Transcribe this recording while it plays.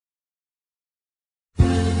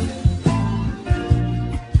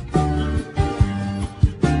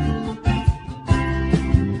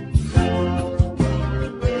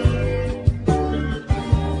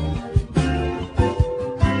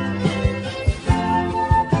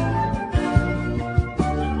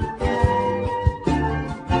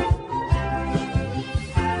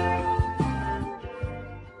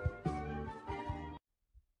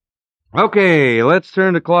Okay, let's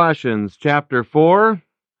turn to Colossians chapter 4.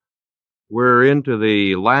 We're into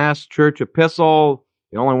the last church epistle,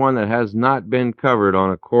 the only one that has not been covered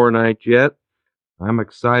on a core night yet. I'm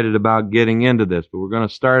excited about getting into this, but we're going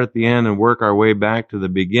to start at the end and work our way back to the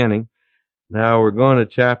beginning. Now we're going to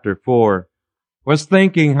chapter 4. Was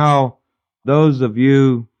thinking how those of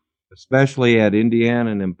you, especially at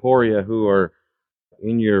Indiana and Emporia, who are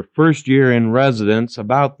in your first year in residence,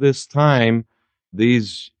 about this time,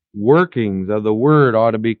 these workings of the Word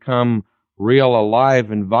ought to become real,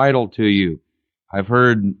 alive, and vital to you. I've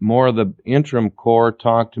heard more of the interim corps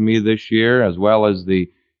talk to me this year, as well as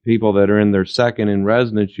the people that are in their second in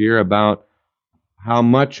residence year, about how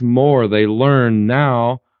much more they learn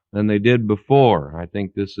now than they did before. I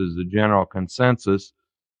think this is the general consensus.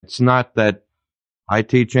 It's not that I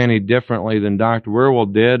teach any differently than Dr.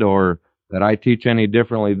 Werwell did, or that I teach any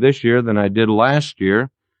differently this year than I did last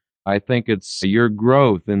year. I think it's your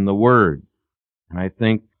growth in the Word. And I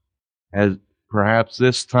think as perhaps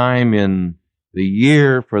this time in the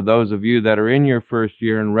year, for those of you that are in your first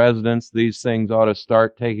year in residence, these things ought to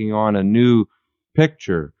start taking on a new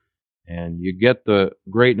picture. And you get the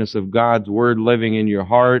greatness of God's Word living in your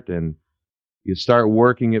heart, and you start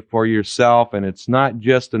working it for yourself. And it's not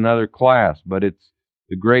just another class, but it's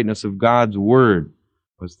the greatness of God's Word.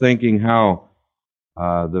 I was thinking how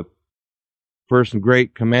the first and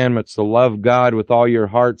great commandment's to love God with all your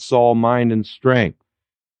heart, soul, mind, and strength.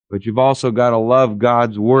 But you've also got to love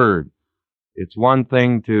God's Word. It's one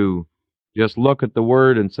thing to just look at the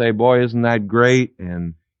Word and say, boy, isn't that great?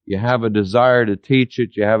 And you have a desire to teach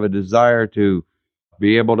it. You have a desire to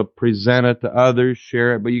be able to present it to others,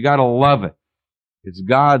 share it. But you got to love it. It's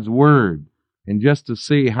God's Word. And just to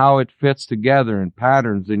see how it fits together in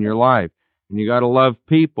patterns in your life. And you got to love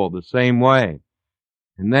people the same way.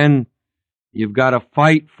 And then you've got to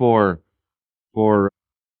fight for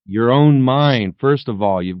your own mind. First of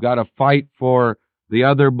all, you've got to fight for the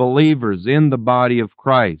other believers in the body of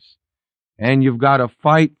Christ. And you've got to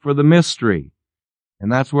fight for the mystery.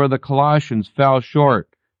 And that's where the Colossians fell short,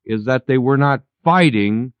 is that they were not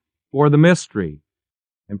fighting for the mystery.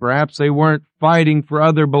 And perhaps they weren't fighting for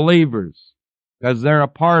other believers, because they're a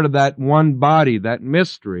part of that one body, that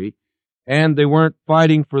mystery, and they weren't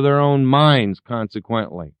fighting for their own minds,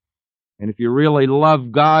 consequently. And if you really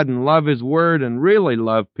love God and love His Word and really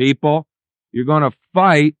love people, you're going to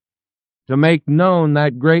fight to make known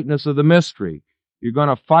that greatness of the mystery. You're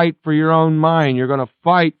going to fight for your own mind. You're going to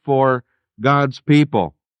fight for God's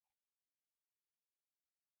people.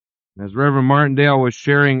 As Reverend Martindale was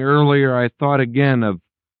sharing earlier, I thought again of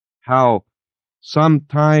how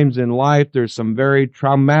sometimes in life there's some very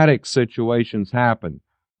traumatic situations happen,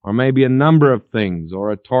 or maybe a number of things,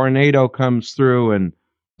 or a tornado comes through and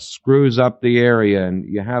screws up the area, and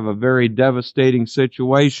you have a very devastating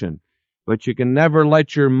situation. But you can never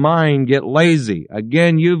let your mind get lazy.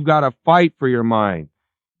 Again, you've got to fight for your mind.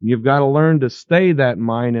 You've got to learn to stay that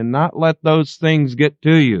mind and not let those things get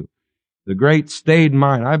to you. The great stayed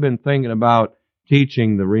mind. I've been thinking about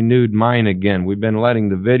teaching the renewed mind again. We've been letting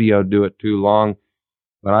the video do it too long,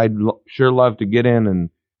 but I'd sure love to get in and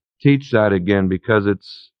teach that again, because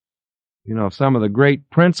it's, some of the great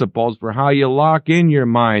principles for how you lock in your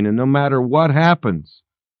mind. And no matter what happens,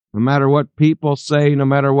 no matter what people say, no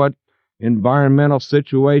matter what environmental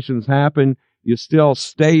situations happen, you still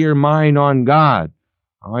stay your mind on God.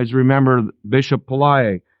 I always remember Bishop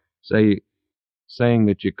Pillai saying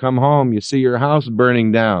that you come home, you see your house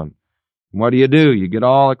burning down. What do? You get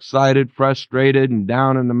all excited, frustrated, and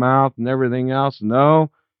down in the mouth and everything else?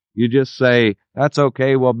 No, you just say, that's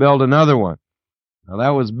okay, we'll build another one. Now that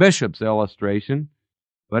was Bishop's illustration,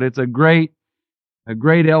 but it's a great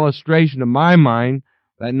illustration to my mind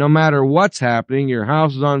that no matter what's happening, your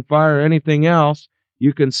house is on fire or anything else,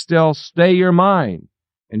 you can still stay your mind.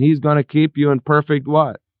 And He's going to keep you in perfect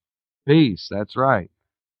what? Peace. That's right.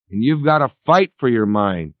 And you've got to fight for your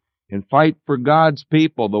mind and fight for God's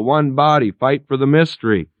people, the one body, fight for the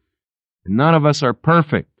mystery. And none of us are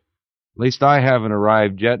perfect. At least I haven't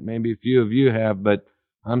arrived yet. Maybe a few of you have, but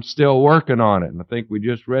I'm still working on it. And I think we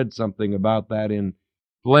just read something about that in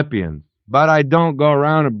Philippians. But I don't go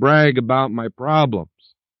around and brag about my problems.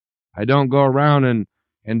 I don't go around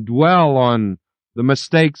and dwell on the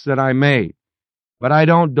mistakes that I made. But I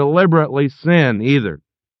don't deliberately sin either.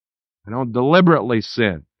 I don't deliberately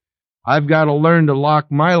sin. I've got to learn to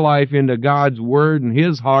lock my life into God's Word and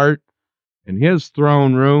His heart and His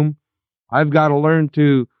throne room. I've got to learn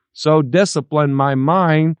to so discipline my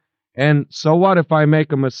mind. And so what if I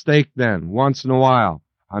make a mistake then, once in a while?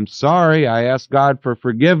 I'm sorry. I ask God for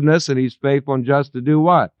forgiveness, and He's faithful and just to do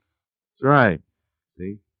what? That's right.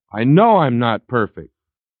 See? I know I'm not perfect.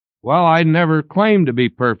 Well, I never claimed to be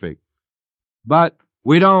perfect. But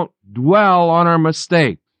we don't dwell on our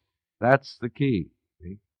mistakes. That's the key.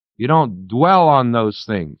 See? You don't dwell on those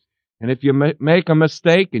things. And if you make a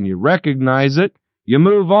mistake and you recognize it, you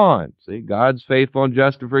move on. See, God's faithful and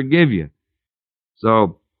just to forgive you.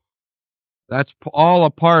 So that's all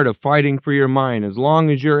a part of fighting for your mind. As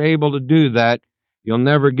long as you're able to do that, you'll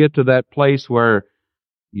never get to that place where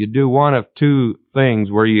you do one of two things,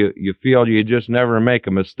 where you feel you just never make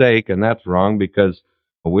a mistake, and that's wrong because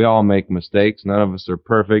we all make mistakes. None of us are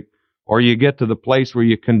perfect. Or you get to the place where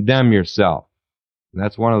you condemn yourself. And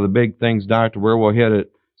that's one of the big things, Doctor, where we'll hit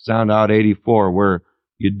it, Sound Out 84, where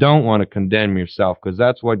you don't want to condemn yourself, because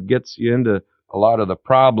that's what gets you into a lot of the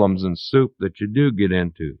problems and soup that you do get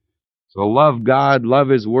into. So love God, love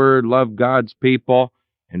His Word, love God's people,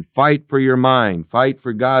 and fight for your mind. Fight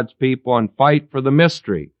for God's people and fight for the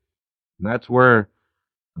mystery. And that's where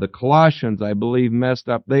the Colossians, I believe, messed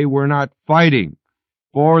up. They were not fighting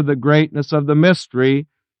for the greatness of the mystery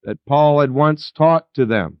that Paul had once taught to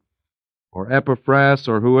them, or Epaphras,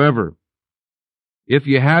 or whoever. If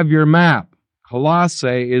you have your map,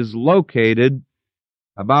 Colossae is located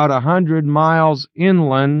about 100 miles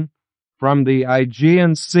inland from the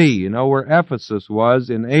Aegean Sea. You know where Ephesus was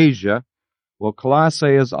in Asia. Well,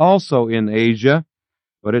 Colossae is also in Asia,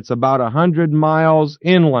 but it's about 100 miles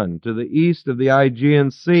inland to the east of the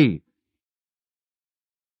Aegean Sea.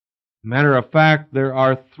 Matter of fact, there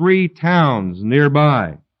are 3 towns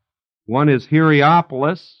nearby. One is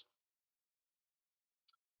Heriopolis,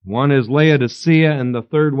 one is Laodicea, and the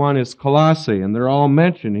third one is Colossi. And they're all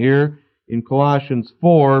mentioned here in Colossians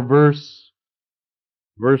 4, verse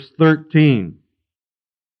 13.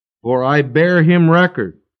 For I bear him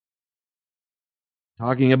record.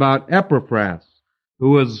 Talking about Epaphras, who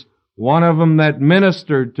was one of them that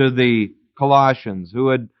ministered to the Colossians, who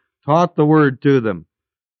had taught the word to them.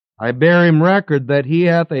 I bear him record that he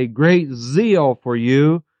hath a great zeal for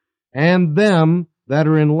you, and them that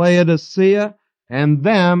are in Laodicea, and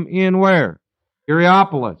them in where?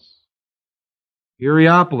 Heriopolis.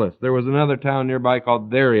 Heriopolis. There was another town nearby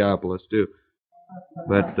called Heriopolis too.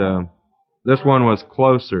 But this one was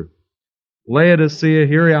closer. Laodicea,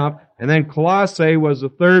 Heriopolis, and then Colossae was the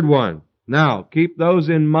third one. Now, keep those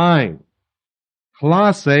in mind.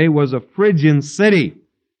 Colossae was a Phrygian city.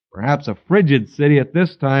 Perhaps a frigid city at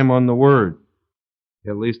this time on the word,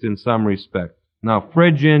 at least in some respect. Now,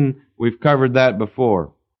 Phrygian, we've covered that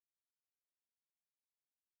before.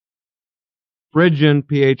 Phrygian,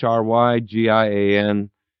 Phrygian.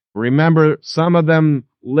 Remember, some of them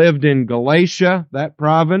lived in Galatia, that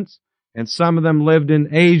province, and some of them lived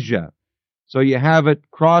in Asia. So you have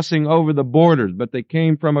it crossing over the borders, but they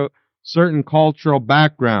came from a certain cultural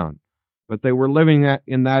background. But they were living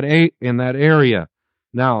in that area.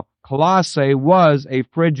 Now, Colossae was a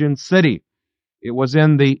Phrygian city. It was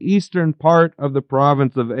in the eastern part of the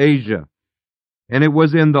province of Asia. And it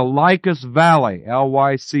was in the Lycus Valley,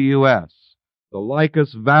 Lycus, the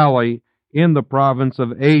Lycus Valley in the province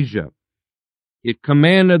of Asia. It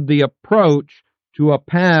commanded the approach to a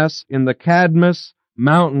pass in the Cadmus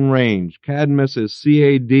mountain range. Cadmus is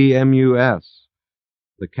Cadmus.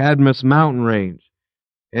 The Cadmus mountain range.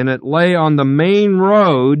 And it lay on the main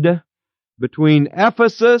road between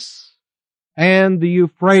Ephesus and the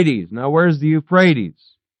Euphrates. Now, where's the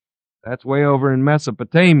Euphrates? That's way over in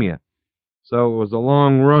Mesopotamia. So it was a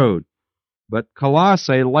long road. But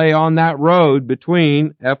Colossae lay on that road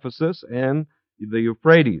between Ephesus and the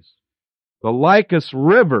Euphrates. The Lycus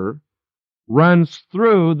River runs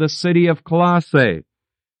through the city of Colossae.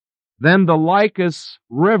 Then the Lycus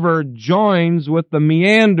River joins with the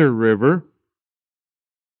Meander River,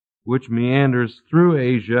 which meanders through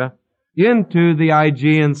Asia into the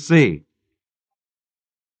Aegean Sea,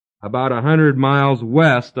 about 100 miles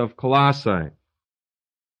west of Colossae.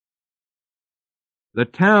 The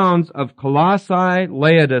towns of Colossae,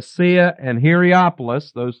 Laodicea, and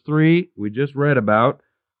Heriopolis, those 3 we just read about,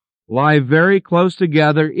 lie very close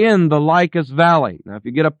together in the Lycus Valley. Now, if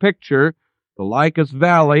you get a picture, the Lycus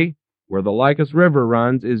Valley, where the Lycus River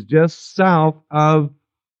runs, is just south of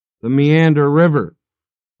the Meander River.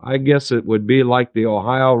 I guess it would be like the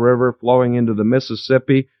Ohio River flowing into the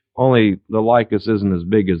Mississippi, only the Lycus isn't as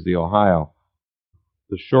big as the Ohio,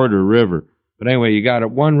 the shorter river. But anyway, you got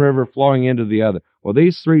one river flowing into the other. Well,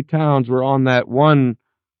 these 3 towns were on that one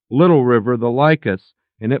little river, the Lycus,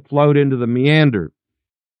 and it flowed into the Meander.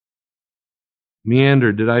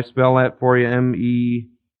 Meander, did I spell that for you?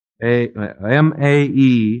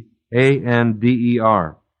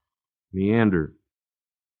 Maeander. Meander.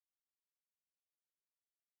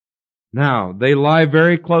 Now, they lie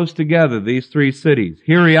very close together, these 3 cities.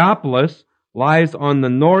 Heriopolis lies on the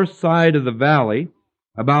north side of the valley,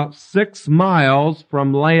 about 6 miles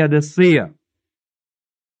from Laodicea.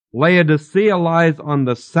 Laodicea lies on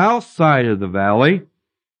the south side of the valley,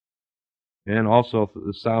 and also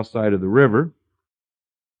the south side of the river.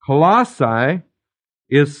 Colossae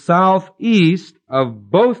is southeast of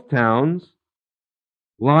both towns,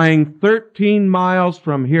 lying 13 miles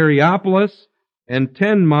from Heriopolis and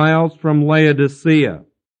 10 miles from Laodicea.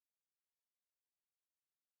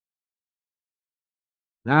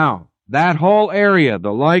 Now, that whole area,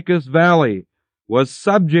 the Lycus Valley, was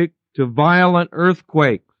subject to violent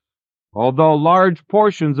earthquakes. Although large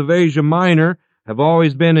portions of Asia Minor have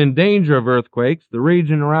always been in danger of earthquakes, the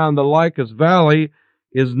region around the Lycus Valley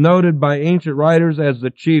is noted by ancient writers as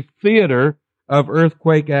the chief theater of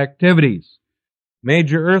earthquake activities.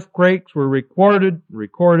 Major earthquakes were recorded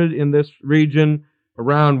in this region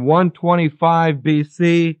around 125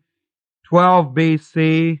 BC, 12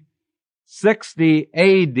 BC, 60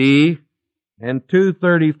 AD, and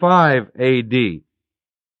 235 AD.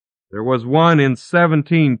 There was one in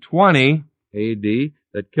 1720 AD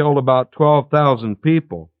that killed about 12,000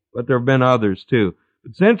 people, but there have been others too.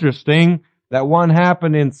 It's interesting that one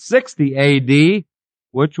happened in 60 AD,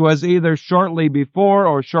 which was either shortly before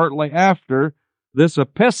or shortly after this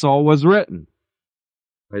epistle was written.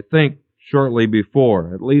 I think shortly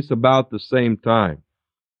before, at least about the same time.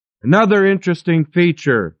 Another interesting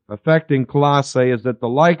feature affecting Colossae is that the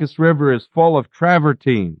Lycus River is full of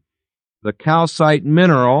travertine, the calcite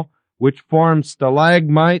mineral which forms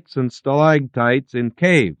stalagmites and stalactites in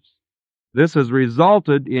caves. This has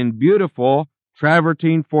resulted in beautiful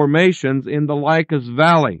travertine formations in the Lycus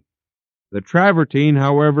Valley. The travertine,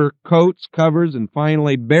 however, coats, covers, and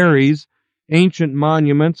finally buries ancient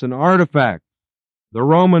monuments and artifacts. The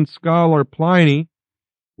Roman scholar Pliny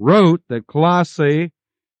wrote that Colossae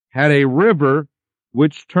had a river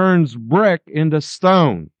which turns brick into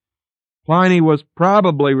stone. Pliny was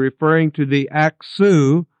probably referring to the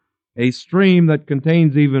Axu, a stream that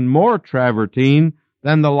contains even more travertine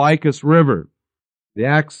than the Lycus River. The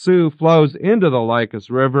Axu flows into the Lycus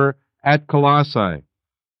River at Colossae.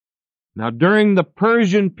 Now, during the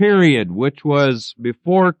Persian period, which was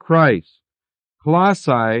before Christ,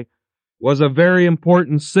 Colossae was a very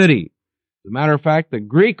important city. As a matter of fact, the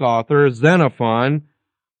Greek author Xenophon,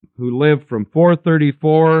 who lived from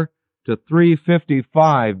 434 to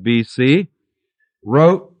 355 BC,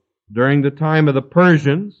 wrote during the time of the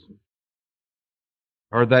Persians,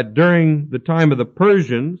 or that during the time of the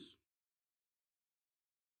Persians,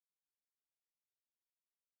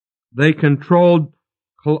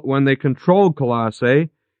 when they controlled Colossae,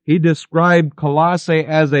 he described Colossae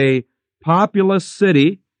as a populous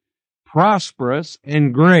city, prosperous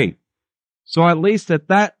and great. So at least at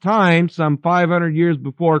that time, some 500 years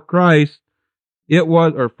before Christ,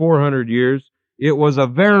 or 400 years, it was a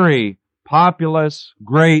very populous,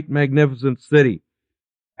 great, magnificent city.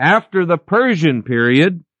 After the Persian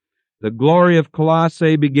period, the glory of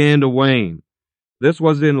Colossae began to wane. This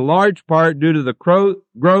was in large part due to the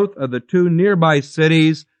growth of the two nearby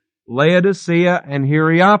cities, Laodicea and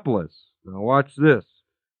Heriopolis. Now watch this.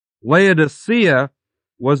 Laodicea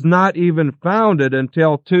was not even founded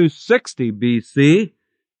until 260 BC,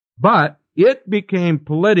 but it became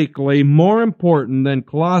politically more important than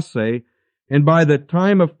Colossae, and by the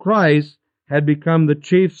time of Christ had become the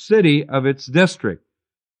chief city of its district.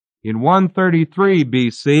 In 133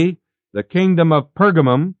 BC, the kingdom of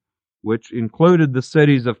Pergamum, which included the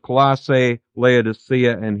cities of Colossae,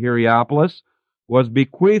 Laodicea, and Heriopolis, was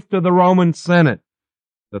bequeathed to the Roman Senate.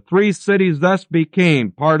 The three cities thus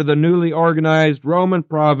became part of the newly organized Roman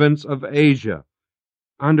province of Asia.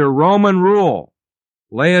 Under Roman rule,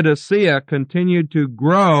 Laodicea continued to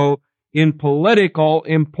grow in political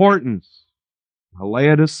importance. Now,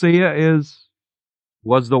 Laodicea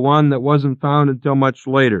was the one that wasn't found until much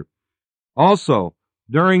later. Also,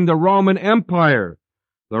 during the Roman Empire,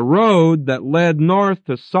 the road that led north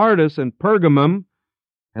to Sardis and Pergamum,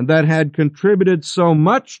 and that had contributed so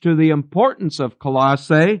much to the importance of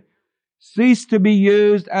Colossae, ceased to be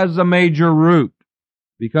used as a major route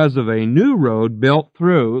because of a new road built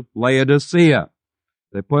through Laodicea.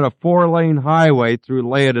 They put a 4-lane highway through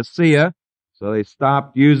Laodicea, so they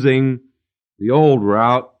stopped using the old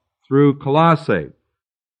route through Colossae,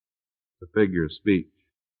 the figure of speech.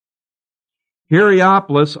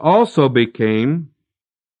 Heriopolis also became,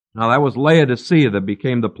 now that was Laodicea that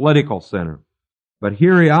became the political center, but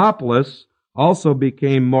Heriopolis also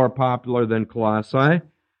became more popular than Colossae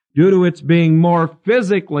due to its being more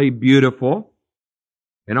physically beautiful,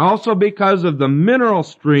 and also because of the mineral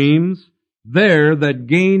streams there that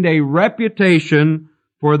gained a reputation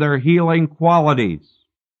for their healing qualities.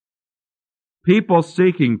 People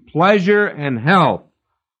seeking pleasure and health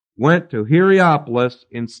went to Heriopolis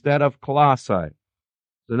instead of Colossae.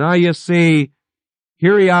 So now you see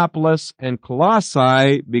Heriopolis and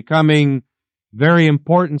Colossae becoming very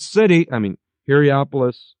important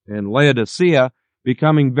Heriopolis and Laodicea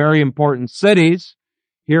becoming very important cities.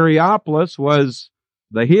 Heriopolis was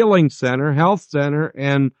the healing center, health center,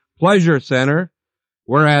 and pleasure center,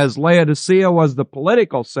 whereas Laodicea was the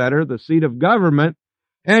political center, the seat of government,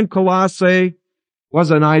 and Colossae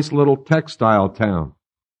was a nice little textile town.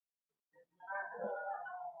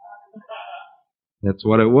 That's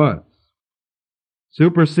what it was.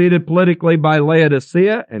 Superseded politically by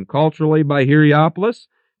Laodicea and culturally by Heriopolis,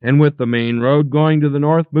 and with the main road going to the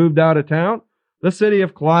north moved out of town, the city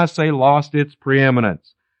of Colossae lost its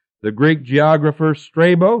preeminence. The Greek geographer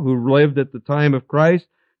Strabo, who lived at the time of Christ,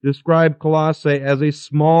 described Colossae as a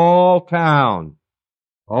small town,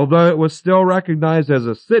 although it was still recognized as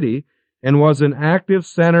a city and was an active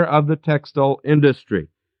center of the textile industry.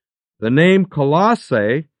 The name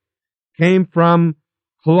Colossae came from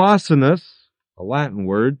colossinus, a Latin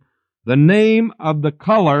word, the name of the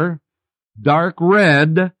color, dark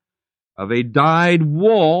red, of a dyed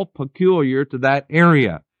wool peculiar to that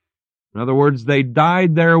area. In other words, they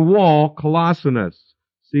dyed their wool colossinus,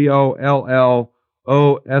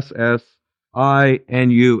 Collossinus.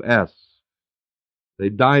 They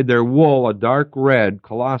dyed their wool a dark red,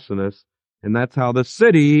 colossinus, and that's how the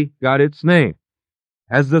city got its name.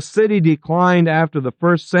 As the city declined after the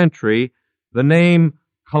first century, the name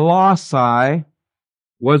Colossae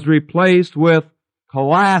was replaced with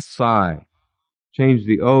Colossae. Change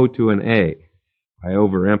the O to an A. I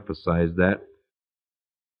overemphasized that.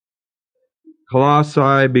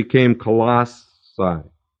 Colossae became Colossi.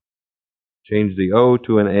 Change the O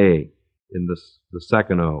to an A in the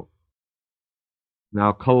second O.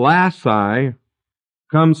 Now, Colossi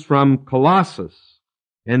comes from Colossus,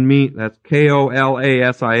 and that's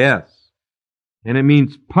Kollassis, and it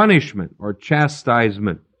means punishment or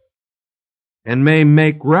chastisement, and may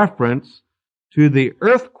make reference to the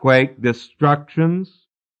earthquake destructions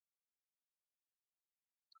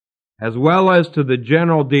as well as to the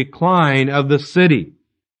general decline of the city.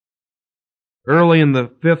 Early in the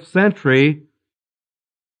 5th century,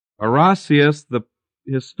 Orosius, the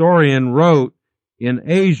historian, wrote, in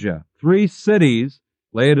Asia, 3 cities,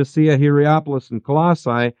 Laodicea, Heriopolis, and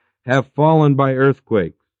Colossae, have fallen by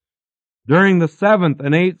earthquakes. During the 7th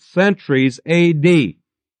and 8th centuries A.D.,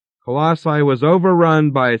 Colossae was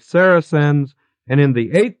overrun by Saracens, and in the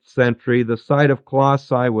 8th century, the site of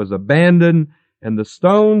Colossae was abandoned, and the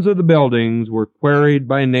stones of the buildings were quarried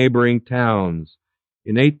by neighboring towns.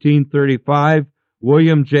 In 1835,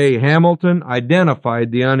 William J. Hamilton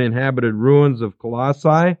identified the uninhabited ruins of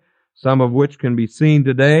Colossae, some of which can be seen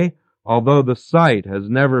today, although the site has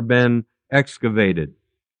never been excavated.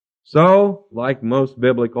 So, like most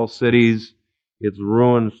biblical cities, it's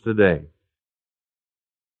ruins today.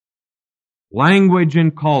 Language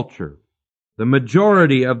and culture. The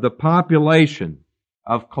majority of the population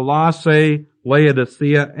of Colossae,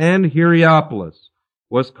 Laodicea, and Heriopolis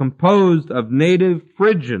was composed of native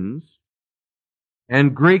Phrygians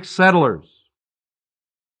and Greek settlers.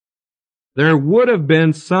 There would have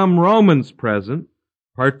been some Romans present,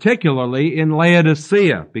 particularly in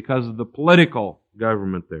Laodicea, because of the political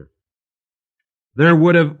government there. There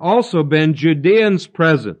would have also been Judeans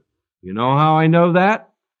present. You know how I know that?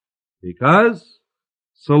 Because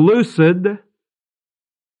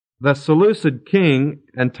the Seleucid king,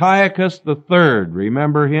 Antiochus III,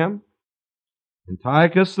 remember him?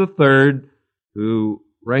 Antiochus III, who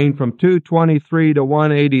reigned from 223 to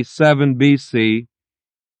 187 BC,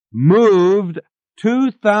 moved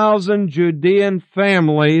 2,000 Judean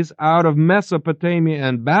families out of Mesopotamia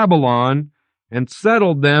and Babylon and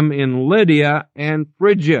settled them in Lydia and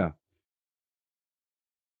Phrygia.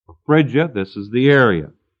 Phrygia, this is the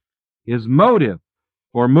area. His motive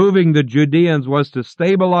for moving the Judeans was to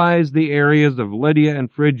stabilize the areas of Lydia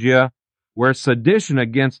and Phrygia where sedition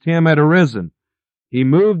against him had arisen. He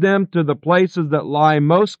moved them to the places that lie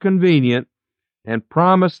most convenient and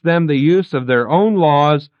promised them the use of their own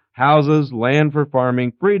laws, houses, land for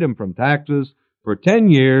farming, freedom from taxes for 10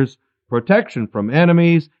 years, protection from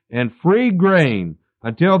enemies, and free grain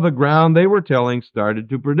until the ground they were tilling started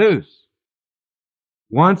to produce.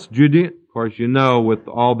 Once Judea, of course, you know, with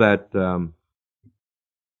all that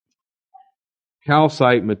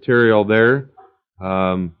calcite material there,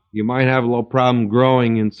 you might have a little problem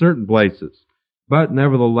growing in certain places. But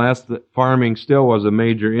nevertheless, the farming still was a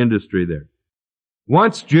major industry there.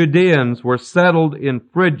 Once Judeans were settled in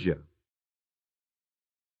Phrygia,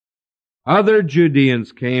 other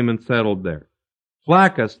Judeans came and settled there.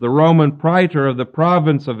 Flaccus, the Roman praetor of the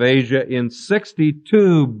province of Asia, in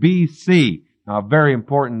 62 BC. Now, a very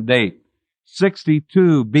important date.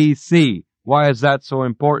 62 BC. Why is that so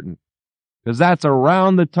important? Because that's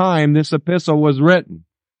around the time this epistle was written.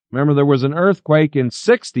 Remember, there was an earthquake in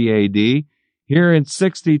 60 AD. Here in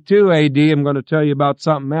 62 AD, I'm going to tell you about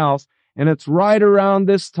something else, and it's right around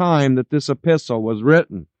this time that this epistle was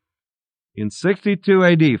written. In 62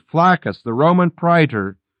 AD, Flaccus, the Roman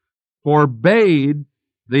praetor, forbade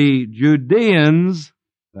the Judeans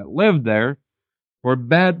that lived there,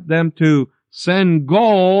 forbade them to send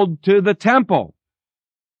gold to the temple.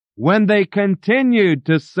 When they continued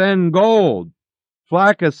to send gold,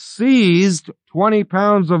 Flaccus seized 20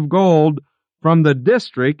 pounds of gold from the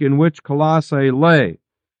district in which Colossae lay,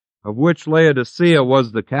 of which Laodicea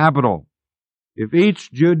was the capital. If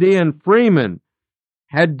each Judean freeman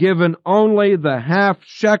had given only the half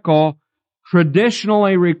shekel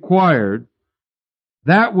traditionally required,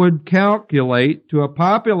 that would calculate to a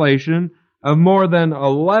population of more than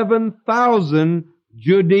 11,000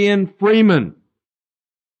 Judean freemen.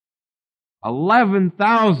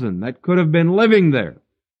 11,000 that could have been living there.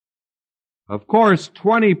 Of course,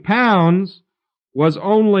 20 pounds was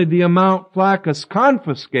only the amount Flaccus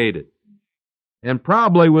confiscated, and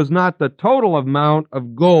probably was not the total amount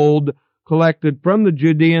of gold collected from the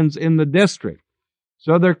Judeans in the district.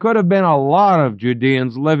 So there could have been a lot of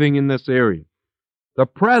Judeans living in this area. The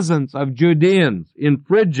presence of Judeans in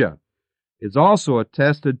Phrygia is also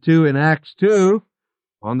attested to in Acts 2.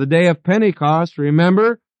 On the day of Pentecost,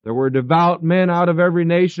 remember, there were devout men out of every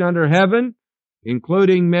nation under heaven,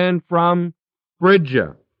 including men from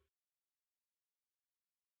Phrygia.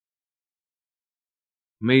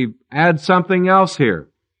 Let me add something else here.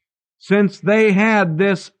 Since they had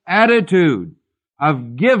this attitude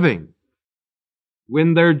of giving,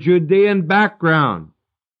 when their Judean background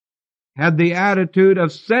had the attitude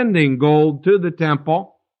of sending gold to the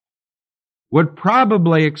temple, would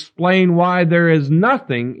probably explain why there is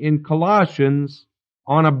nothing in Colossians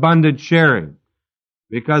on abundant sharing,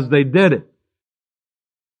 because they did it.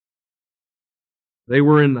 They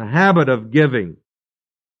were in the habit of giving.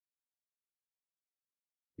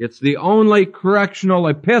 It's the only correctional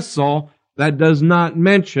epistle that does not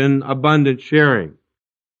mention abundant sharing.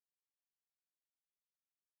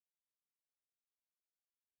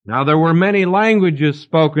 Now, there were many languages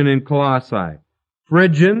spoken in Colossae.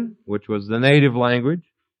 Phrygian, which was the native language,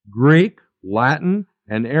 Greek, Latin,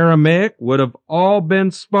 and Aramaic would have all been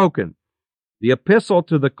spoken. The epistle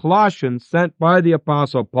to the Colossians sent by the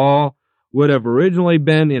Apostle Paul would have originally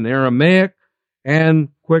been in Aramaic and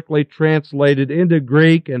quickly translated into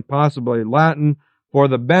Greek and possibly Latin for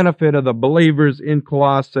the benefit of the believers in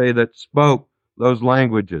Colossae that spoke those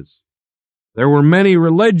languages. There were many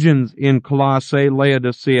religions in Colossae,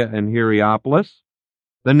 Laodicea, and Heriopolis.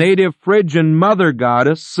 The native Phrygian mother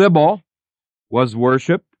goddess, Cybele, was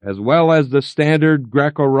worshipped, as well as the standard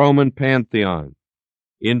Greco-Roman pantheon.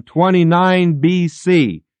 In 29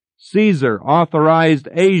 BC, Caesar authorized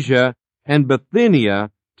Asia and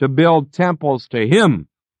Bithynia to build temples to him,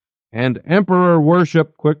 and emperor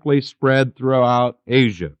worship quickly spread throughout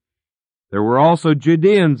Asia. There were also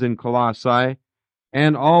Judeans in Colossae,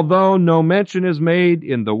 and although no mention is made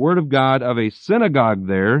in the Word of God of a synagogue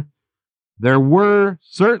there were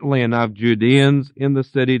certainly enough Judeans in the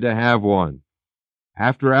city to have one.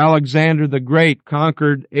 After Alexander the Great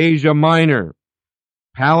conquered Asia Minor,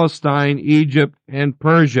 Palestine, Egypt, and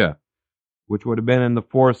Persia, which would have been in the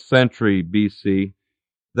 4th century BC,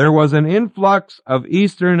 there was an influx of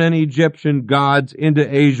Eastern and Egyptian gods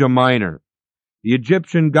into Asia Minor. The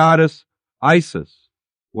Egyptian goddess Isis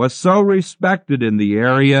was so respected in the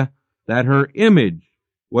area that her image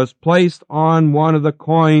was placed on one of the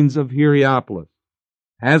coins of Heriopolis.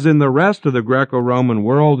 As in the rest of the Greco-Roman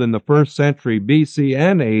world in the 1st century BC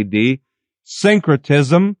and AD,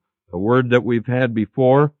 syncretism, a word that we've had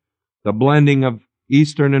before, the blending of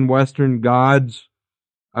Eastern and Western gods,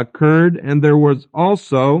 occurred, and there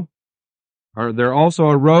also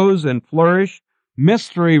arose and flourished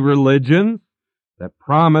mystery religions that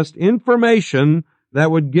promised information that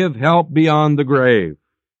would give help beyond the grave.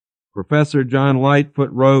 Professor John Lightfoot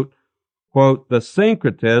wrote, quote, "The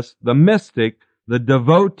syncretist, the mystic, the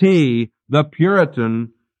devotee, the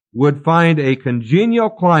Puritan would find a congenial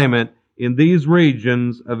climate in these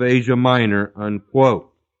regions of Asia Minor," unquote.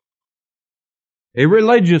 A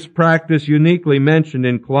religious practice uniquely mentioned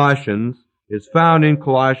in Colossians is found in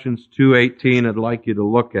Colossians 2:18. I'd like you to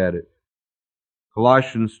look at it.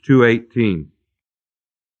 Colossians 2:18.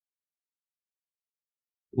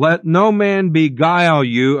 "Let no man beguile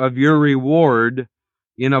you of your reward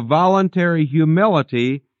in a voluntary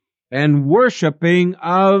humility and worshiping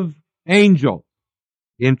of angels,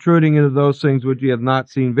 intruding into those things which he hath not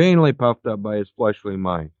seen, vainly puffed up by his fleshly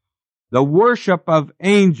mind. The worship of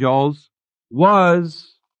angels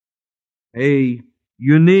was a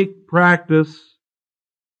unique practice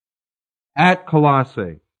at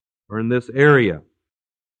Colossae, or in this area.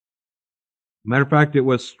 Matter of fact, it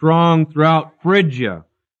was strong throughout Phrygia,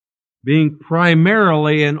 being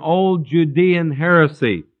primarily an old Judean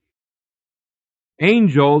heresy.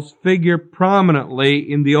 Angels figure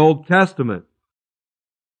prominently in the Old Testament.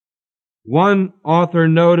 One author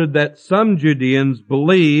noted that some Judeans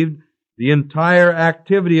believed the entire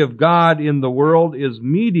activity of God in the world is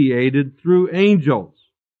mediated through angels.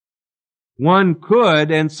 One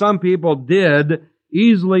could, and some people did,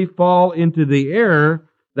 easily fall into the error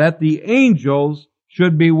that the angels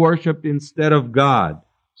should be worshipped instead of God,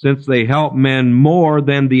 since they help men more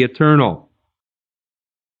than the eternal.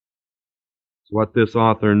 That's what this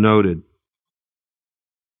author noted.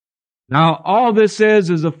 Now, all this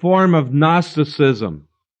is a form of Gnosticism.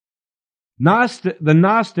 The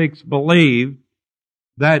Gnostics believed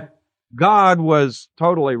that God was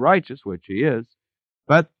totally righteous, which he is,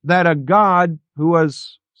 but that a God who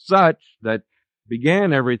was such that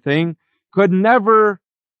began everything could never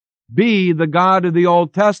be the God of the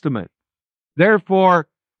Old Testament. Therefore,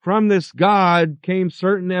 from this God came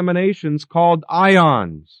certain emanations called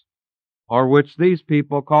ions, or which these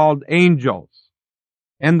people called angels.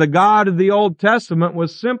 And the God of the Old Testament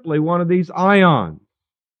was simply one of these ions.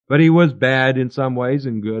 But he was bad in some ways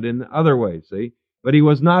and good in other ways, see? But he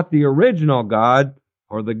was not the original God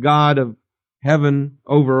or the God of heaven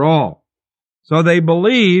overall. So they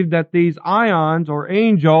believed that these ions or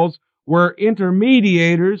angels were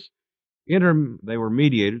mediators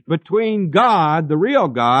between God, the real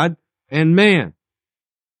God, and man.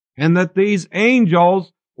 And that these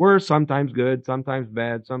angels were sometimes good, sometimes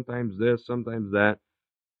bad, sometimes this, sometimes that.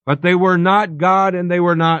 But they were not God and they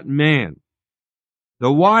were not man.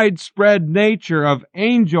 The widespread nature of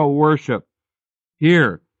angel worship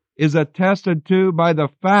here is attested to by the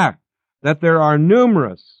fact that there are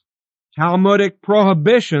numerous Talmudic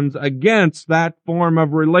prohibitions against that form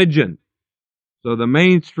of religion. So the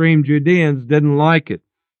mainstream Judeans didn't like it.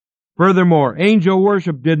 Furthermore, angel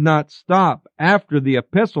worship did not stop after the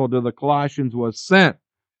epistle to the Colossians was sent.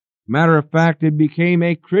 Matter of fact, it became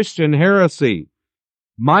a Christian heresy.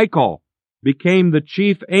 Michael became the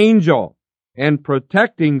chief angel and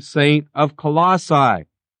protecting saint of Colossae,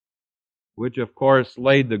 which of course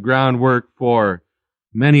laid the groundwork for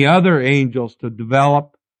many other angels to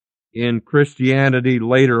develop in Christianity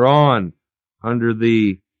later on under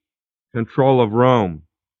the control of Rome.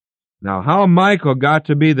 Now, how Michael got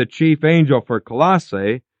to be the chief angel for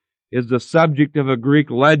Colossae is the subject of a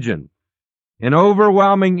Greek legend. An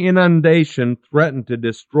overwhelming inundation threatened to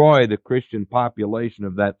destroy the Christian population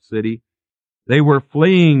of that city. They were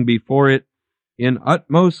fleeing before it in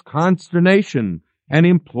utmost consternation and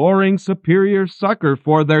imploring superior succor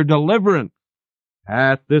for their deliverance.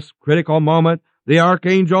 At this critical moment, the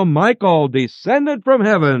archangel Michael descended from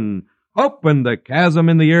heaven, opened the chasm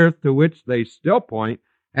in the earth to which they still point,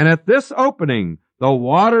 and at this opening, the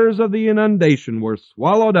waters of the inundation were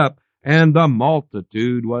swallowed up, and the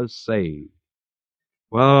multitude was saved.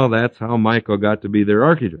 Well, that's how Michael got to be their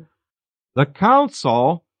archangel. The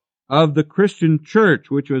council of the Christian church,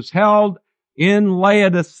 which was held in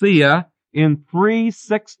Laodicea in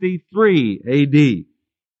 363 A.D.,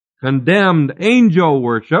 condemned angel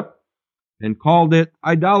worship and called it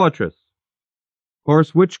idolatrous. Of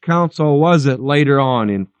course, which council was it later on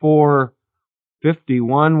in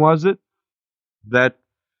 451, was it, that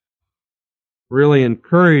really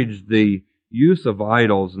encouraged the use of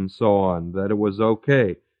idols and so on, that it was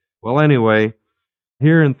okay? Well, anyway,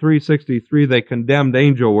 here in 363 they condemned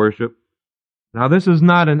angel worship. Now, this is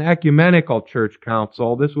not an ecumenical church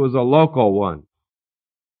council. This was a local one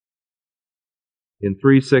in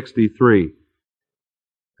 363.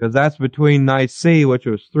 Because that's between Nicaea, which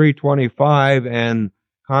was 325, and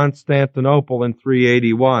Constantinople in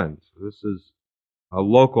 381. So this is a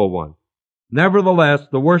local one. Nevertheless,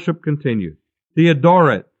 the worship continued.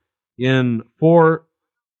 Theodoret in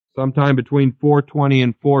sometime between 420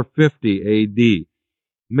 and 450 A.D.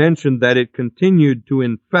 mentioned that it continued to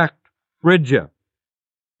infect Phrygia.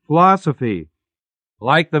 Philosophy,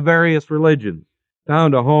 like the various religions,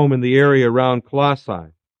 found a home in the area around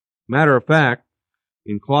Colossae. Matter of fact,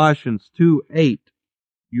 in Colossians 2:8,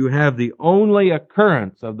 you have the only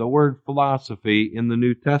occurrence of the word philosophy in the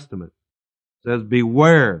New Testament. It says,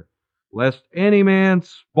 "Beware, lest any man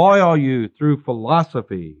spoil you through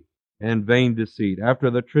philosophy and vain deceit,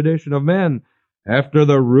 after the tradition of men, after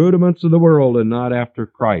the rudiments of the world, and not after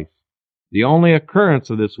Christ." the only occurrence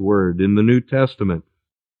of this word in the New Testament,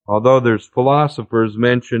 although there's philosophers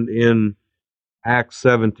mentioned in Acts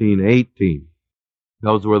 17:18.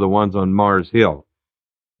 Those were the ones on Mars Hill.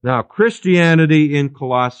 Now, Christianity in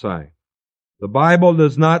Colossae. The Bible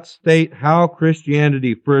does not state how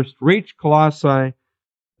Christianity first reached Colossae.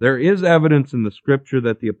 There is evidence in the Scripture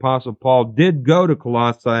that the Apostle Paul did go to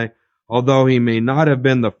Colossae, although he may not have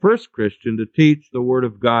been the first Christian to teach the Word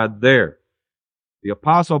of God there. The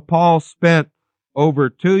Apostle Paul spent over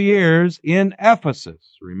 2 years in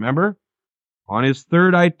Ephesus, remember, on his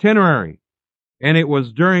third itinerary. And it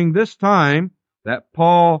was during this time that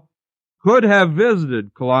Paul could have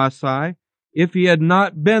visited Colossae if he had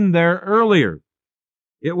not been there earlier.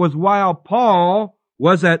 It was while Paul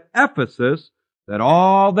was at Ephesus that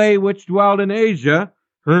all they which dwelt in Asia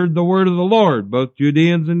heard the word of the Lord, both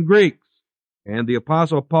Judeans and Greeks. And the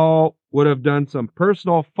Apostle Paul would have done some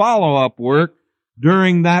personal follow-up work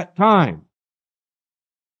during that time.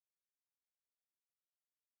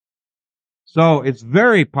 So it's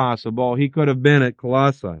very possible he could have been at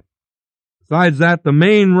Colossae. Besides that, the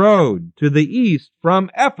main road to the east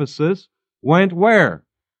from Ephesus went where?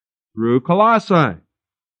 Through Colossae.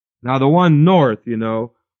 Now the one north,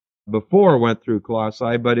 before went through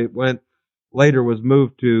Colossae, but it later was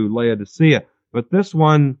moved to Laodicea. But this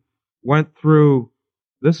one went through,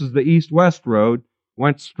 this is the east-west road,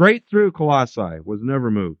 went straight through Colossae, was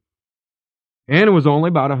never moved. And it was only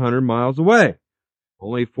about 100 miles away.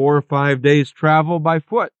 Only 4 or 5 days travel by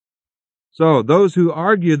foot. So those who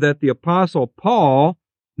argue that the Apostle Paul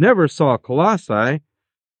never saw Colossae,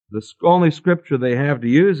 the only scripture they have to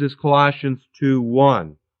use is Colossians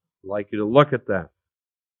 2:1. I'd like you to look at that.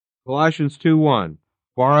 Colossians 2:1.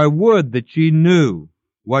 For I would that ye knew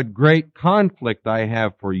what great conflict I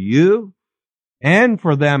have for you and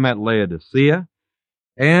for them at Laodicea,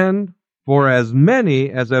 and for as many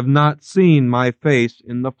as have not seen my face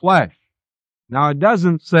in the flesh. Now it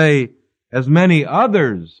doesn't say as many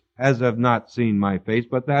others as have not seen my face,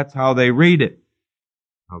 but that's how they read it.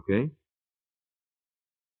 Okay?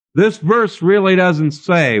 This verse really doesn't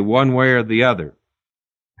say one way or the other.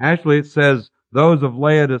 Actually, it says those of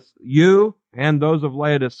Laodicea, you and those of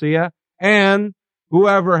Laodicea, and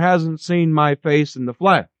whoever hasn't seen my face in the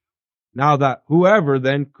flesh. Now that whoever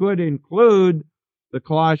then could include the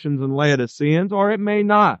Colossians and Laodiceans, or it may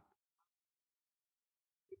not.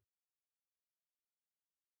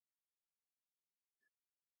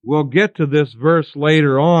 We'll get to this verse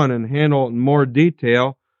later on and handle it in more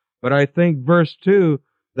detail, but I think verse 2,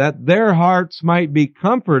 that their hearts might be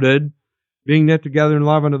comforted, being knit together in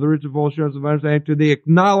love unto the roots of full assurance of understanding, to the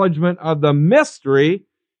acknowledgement of the mystery.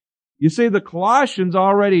 You see, the Colossians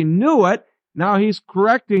already knew it. Now he's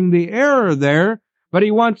correcting the error there, but he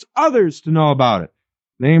wants others to know about it,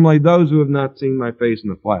 namely those who have not seen my face in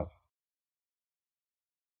the flesh.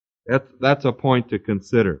 That's a point to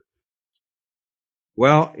consider.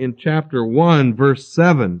 Well, in chapter 1, verse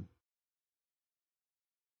 7,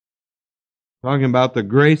 talking about the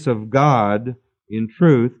grace of God in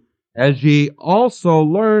truth, as ye also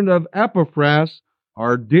learned of Epaphras,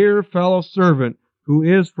 our dear fellow servant, who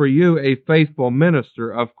is for you a faithful minister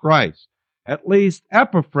of Christ. At least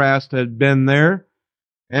Epaphras had been there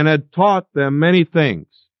and had taught them many things.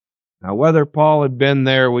 Now, whether Paul had been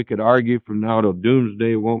there, we could argue from now till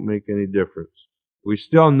doomsday, won't make any difference. We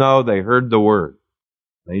still know they heard the word.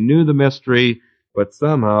 They knew the mystery, but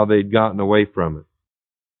somehow they'd gotten away from it.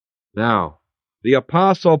 Now, the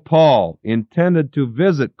Apostle Paul intended to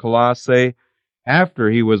visit Colossae after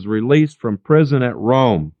he was released from prison at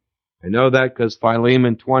Rome. I know that because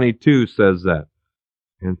Philemon 22 says that.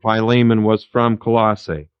 And Philemon was from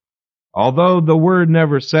Colossae. Although the word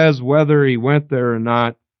never says whether he went there or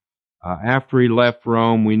not after he left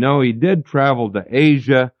Rome, we know he did travel to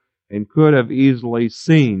Asia and could have easily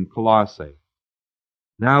seen Colossae.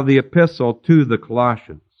 Now the epistle to the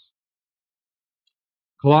Colossians.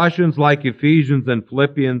 Colossians, like Ephesians and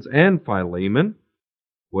Philippians and Philemon,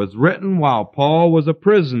 was written while Paul was a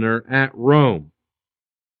prisoner at Rome.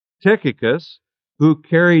 Tychicus, who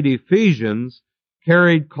carried Ephesians,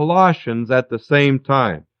 carried Colossians at the same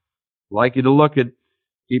time. I'd like you to look at,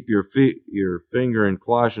 keep your finger in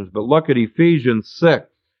Colossians, but look at Ephesians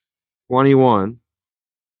 6:21.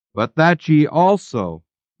 But that ye also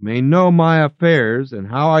may know my affairs and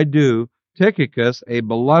how I do, Tychicus, a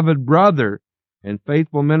beloved brother and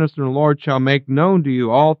faithful minister in the Lord, shall make known to you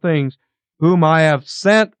all things, whom I have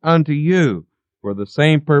sent unto you, for the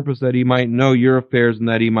same purpose that he might know your affairs and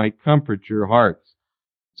that he might comfort your hearts.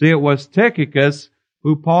 See, it was Tychicus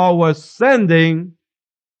who Paul was sending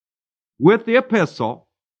with the epistle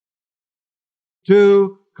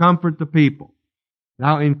to comfort the people.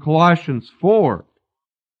 Now in Colossians 4,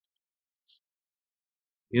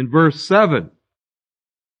 in verse 7,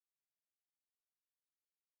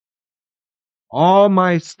 all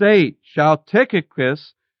my state shall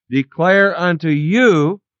Tychicus declare unto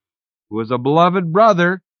you, who is a beloved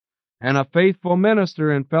brother and a faithful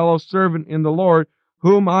minister and fellow servant in the Lord,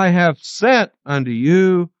 whom I have sent unto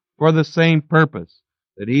you for the same purpose,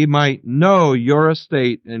 that he might know your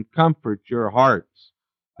estate and comfort your hearts.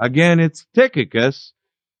 Again, it's Tychicus,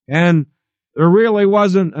 and there really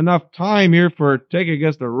wasn't enough time here for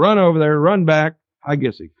Tychicus to run over there, run back. I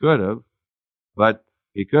guess he could have, but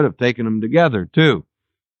he could have taken them together too.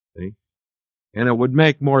 See? And it would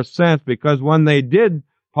make more sense, because when they did,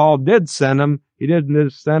 Paul did send them, he didn't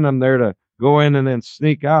just send them there to go in and then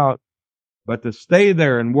sneak out, but to stay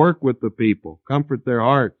there and work with the people, comfort their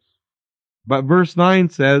hearts. But verse 9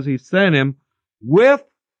 says he sent him with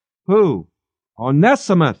who?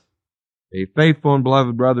 Onesimus, a faithful and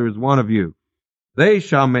beloved brother is one of you. They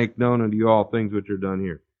shall make known unto you all things which are done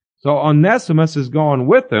here. So Onesimus is going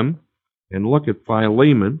with him. And look at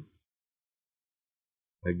Philemon.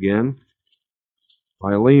 Again,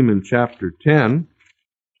 Philemon chapter 10.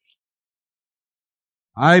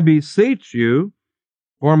 I beseech you,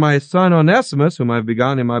 for my son Onesimus, whom I have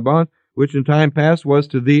begotten in my bond, which in time past was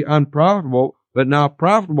to thee unprofitable, but now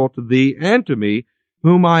profitable to thee and to me,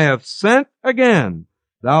 whom I have sent again.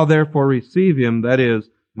 Thou therefore receive him, that is,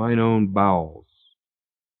 mine own bowels.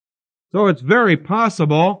 So it's very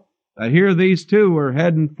possible that here these two were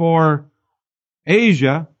heading for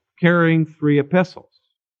Asia, carrying 3 epistles.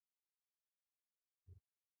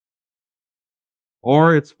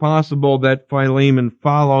 Or it's possible that Philemon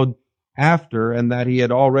followed after, and that he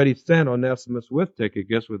had already sent Onesimus with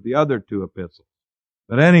Tychicus with the other 2 epistles.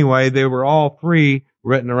 But anyway, they were all 3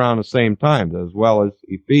 written around the same time, as well as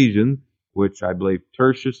Ephesians, which I believe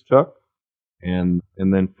Tertius took, and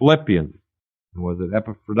then Philippians. Was it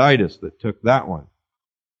Epaphroditus that took that one?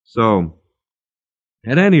 So,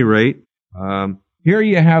 at any rate, here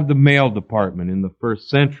you have the mail department in the first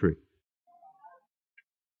century.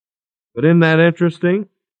 But isn't that interesting?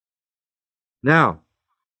 Now,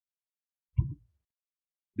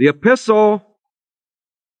 the epistle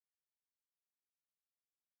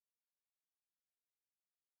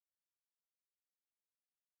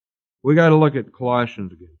we got to look at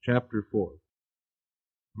Colossians again, chapter 4,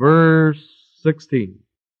 verse 16.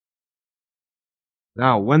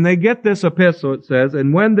 Now, when they get this epistle, it says,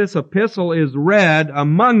 and when this epistle is read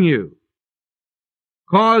among you,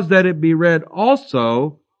 cause that it be read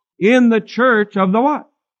also in the church of the what?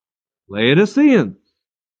 Laodiceans.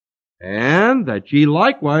 And that ye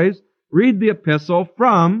likewise read the epistle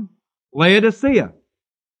from Laodicea.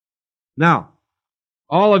 Now,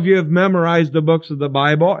 all of you have memorized the books of the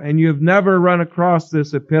Bible, and you've never run across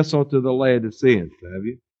this epistle to the Laodiceans, have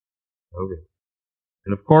you? Okay.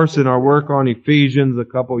 And of course, in our work on Ephesians a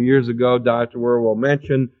couple years ago, Dr. Werwell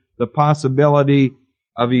mentioned the possibility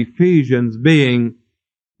of Ephesians being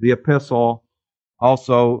the epistle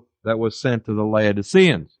also that was sent to the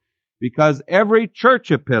Laodiceans. Because every church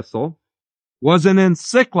epistle was an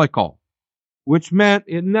encyclical, which meant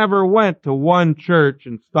it never went to one church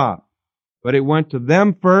and stopped. But it went to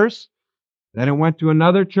them first, then it went to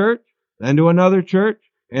another church, then to another church,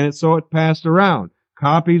 and so it passed around.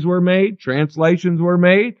 Copies were made, translations were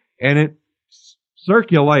made, and it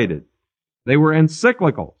circulated. They were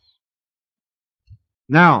encyclicals.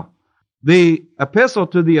 Now, the epistle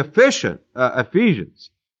to the Ephesians,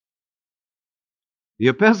 the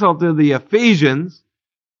epistle to the Ephesians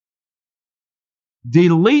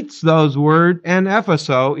deletes those words en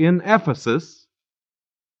Epheso in Ephesus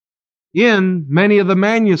in many of the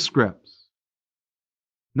manuscripts.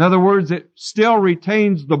 In other words, it still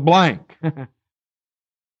retains the blank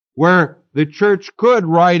where the church could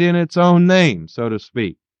write in its own name, so to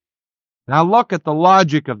speak. Now look at the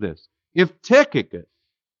logic of this. If Tychicus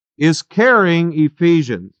is carrying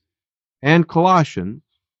Ephesians and Colossians,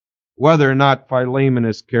 whether or not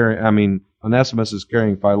Onesimus is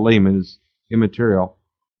carrying Philemon is immaterial.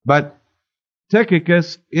 But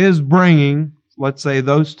Tychicus is bringing, let's say,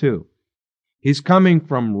 those 2. He's coming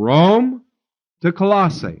from Rome to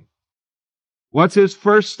Colossae. What's his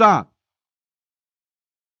first stop?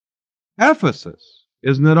 Ephesus.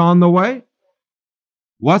 Isn't it on the way?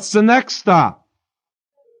 What's the next stop?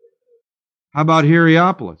 How about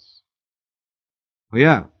Heriopolis? Well,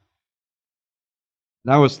 yeah.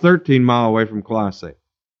 That was 13 miles away from Colossae.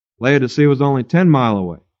 Laodicea was only 10 miles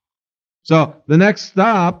away. So the next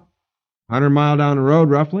stop, 100 miles down the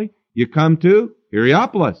road roughly, you come to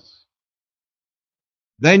Heriopolis.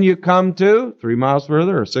 Then you come to 3 miles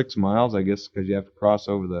further, or 6 miles, I guess, because you have to cross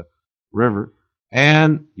over the river,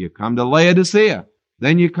 And you come to Laodicea.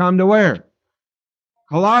 Then you come to where?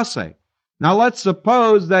 Colossae. Now let's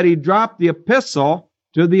suppose that he dropped the epistle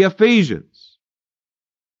to the Ephesians.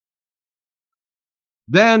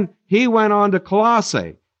 Then he went on to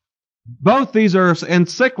Colossae. Both these are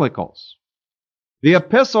encyclicals. The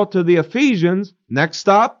epistle to the Ephesians, next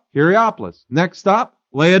stop, Heriopolis. Next stop,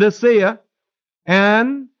 Laodicea.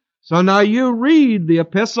 And so now you read the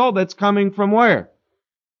epistle that's coming from where?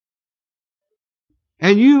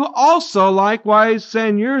 And you also likewise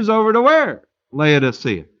send yours over to where?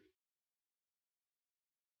 Laodicea.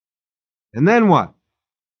 And then what?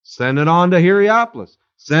 Send it on to Heriopolis.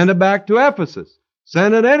 Send it back to Ephesus.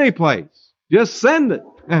 Send it any place. Just send it.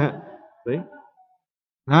 See?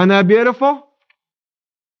 Isn't that beautiful?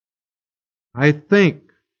 I think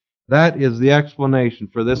that is the explanation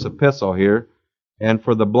for this epistle here and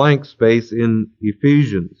for the blank space in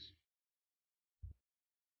Ephesians.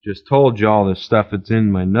 Just told you all this stuff that's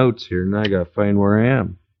in my notes here, and I gotta find where I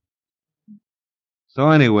am. So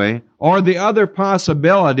anyway, or the other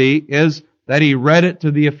possibility is that he read it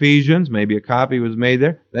to the Ephesians, maybe a copy was made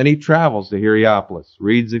there, then he travels to Heriopolis,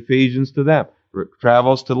 reads Ephesians to them,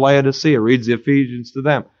 travels to Laodicea, reads the Ephesians to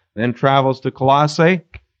them, then travels to Colossae,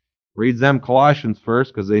 reads them Colossians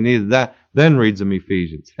first because they needed that, then reads them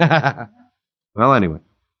Ephesians. Well, anyway.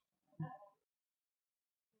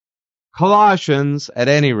 Colossians, at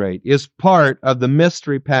any rate, is part of the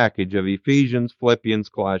mystery package of Ephesians, Philippians,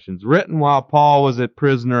 Colossians, written while Paul was a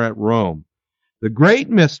prisoner at Rome. The great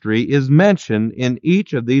mystery is mentioned in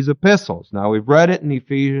each of these epistles. Now, we've read it in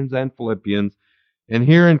Ephesians and Philippians, and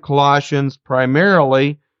here in Colossians,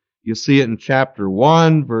 primarily, you see it in chapter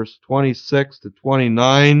 1, verse 26 to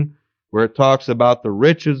 29, where it talks about the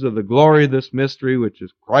riches of the glory of this mystery, which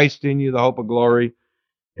is Christ in you, the hope of glory.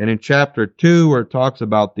 And in chapter 2, where it talks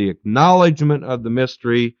about the acknowledgement of the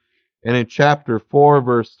mystery. And in chapter 4,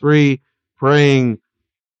 verse 3, praying,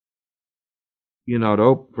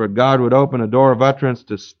 for God would open a door of utterance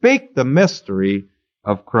to speak the mystery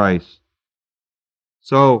of Christ.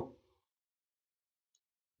 So,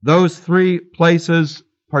 those three places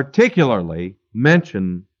particularly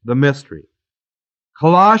mention the mystery.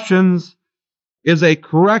 Colossians is a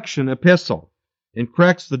correction epistle and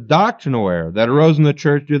corrects the doctrinal error that arose in the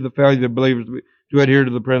church due to the failure of believers to adhere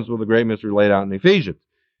to the principle of the great mystery laid out in Ephesians.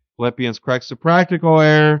 Philippians corrects the practical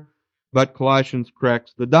error, but Colossians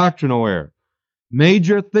corrects the doctrinal error.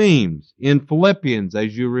 Major themes in Philippians,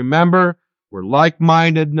 as you remember, were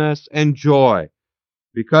like-mindedness and joy,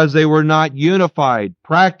 because they were not unified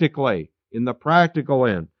practically in the practical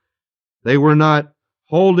end. They were not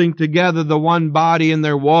holding together the one body in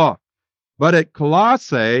their walk. But at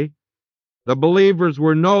Colossae, the believers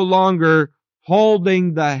were no longer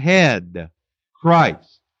holding the head,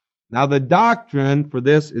 Christ. Now the doctrine for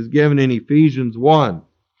this is given in Ephesians 1,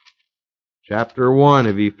 chapter 1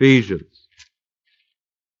 of Ephesians.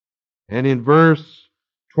 And in verse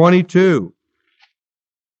 22,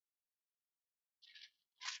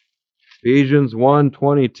 Ephesians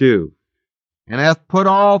 1:22, and hath put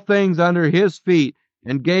all things under his feet,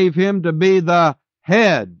 and gave him to be the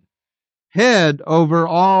head over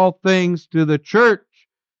all things to the church,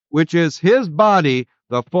 which is his body,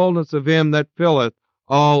 the fullness of him that filleth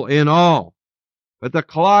all in all. But the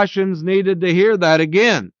Colossians needed to hear that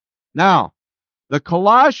again. Now, the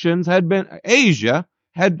Colossians Asia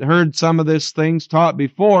had heard some of these things taught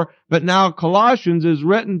before, but now Colossians is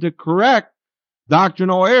written to correct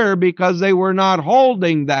doctrinal error because they were not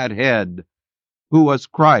holding that head, who was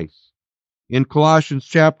Christ. In Colossians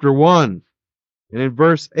chapter 1, and in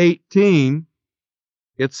verse 18,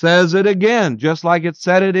 it says it again, just like it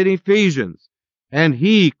said it in Ephesians. And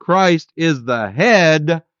he, Christ, is the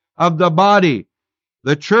head of the body,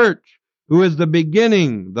 the church, who is the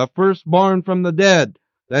beginning, the firstborn from the dead,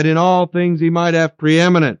 that in all things he might have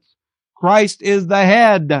preeminence. Christ is the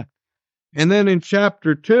head. And then in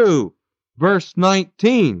chapter 2, verse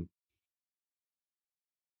 19,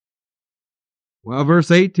 well,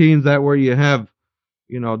 verse 18 is that where you have,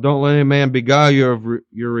 don't let any man beguile you of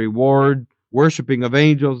your reward, worshiping of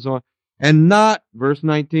angels, and so on. And not, verse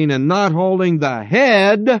 19, and not holding the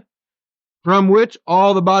head, from which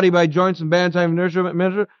all the body by joints and bands having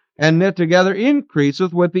nourishment and knit together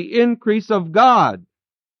increaseth with the increase of God.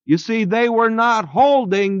 You see, they were not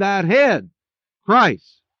holding that head,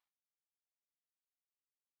 Christ.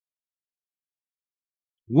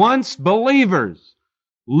 Once believers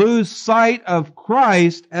lose sight of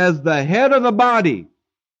Christ as the head of the body,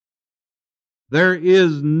 there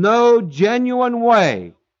is no genuine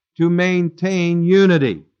way to maintain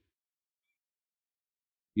unity.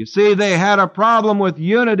 You see, they had a problem with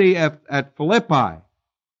unity at Philippi.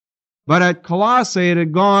 But at Colossae, it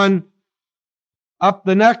had gone up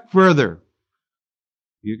the neck further.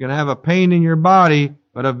 You can have a pain in your body,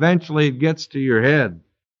 but eventually it gets to your head.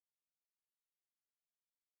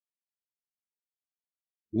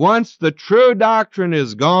 Once the true doctrine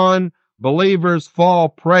is gone, believers fall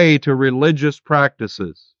prey to religious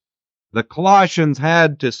practices. The Colossians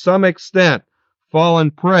had, to some extent,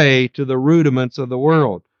 fallen prey to the rudiments of the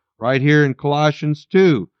world. Right here in Colossians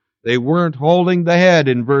 2, they weren't holding the head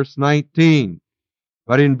in verse 19.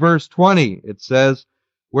 But in verse 20, it says,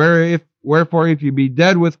 Wherefore if you be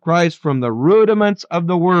dead with Christ from the rudiments of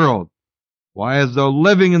the world, why as though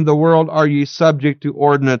living in the world are ye subject to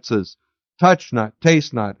ordinances, touch not,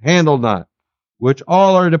 taste not, handle not, which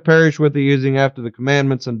all are to perish with the using after the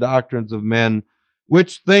commandments and doctrines of men,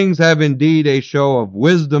 which things have indeed a show of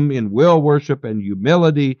wisdom in will worship and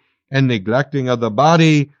humility and neglecting of the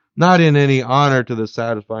body, not in any honor to the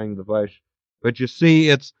satisfying of the flesh. But you see,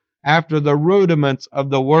 it's after the rudiments of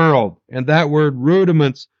the world. And that word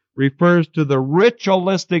rudiments refers to the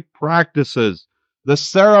ritualistic practices, the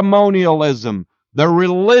ceremonialism, the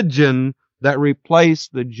religion that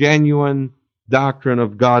replaced the genuine doctrine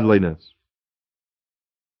of godliness.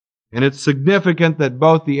 And it's significant that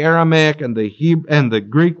both the Aramaic and the Hebrew and the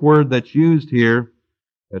Greek word that's used here,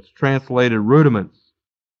 that's translated rudiments,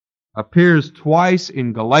 appears twice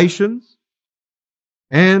in Galatians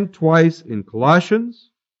and twice in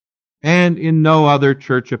Colossians and in no other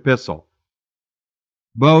church epistle.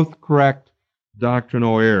 Both correct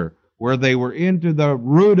doctrinal error, where they were into the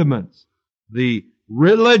rudiments, the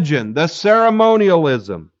religion, the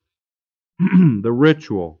ceremonialism, the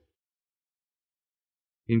ritual.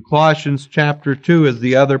 In Colossians chapter 2 is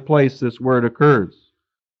the other place this word occurs.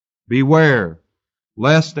 Beware,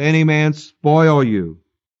 lest any man spoil you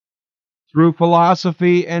through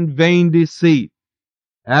philosophy and vain deceit,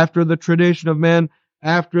 after the tradition of men,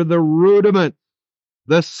 after the rudiment,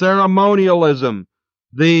 the ceremonialism,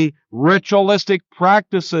 the ritualistic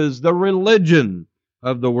practices, the religion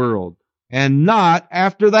of the world, and not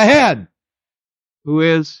after the head, who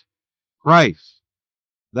is Christ.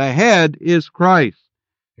 The head is Christ.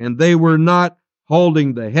 And they were not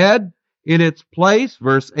holding the head in its place,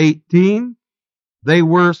 verse 18. They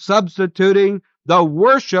were substituting the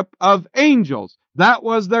worship of angels. That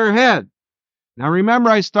was their head. Now remember,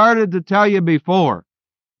 I started to tell you before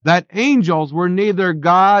that angels were neither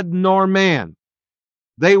God nor man.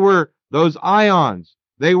 They were those ions.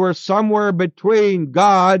 They were somewhere between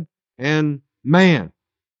God and man.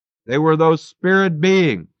 They were those spirit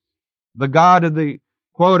beings. The God of the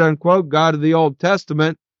quote-unquote God of the Old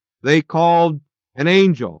Testament, they called an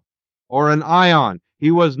angel or an ion.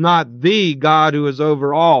 He was not the God who is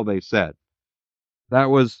over all, they said.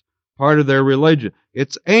 That was part of their religion.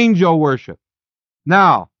 It's angel worship.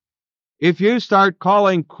 Now, if you start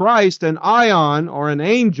calling Christ an ion or an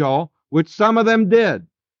angel, which some of them did,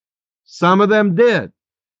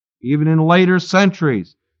 even in later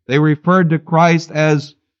centuries, they referred to Christ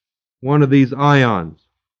as one of these ions.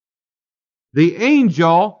 The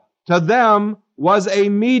angel, to them, was a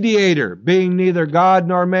mediator, being neither God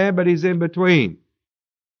nor man, but he's in between.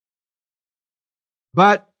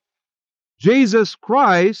 But Jesus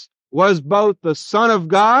Christ was both the Son of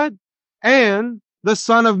God and the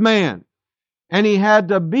Son of Man. And he had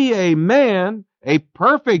to be a man, a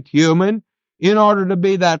perfect human, in order to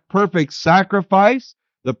be that perfect sacrifice,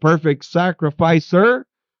 the perfect sacrificer,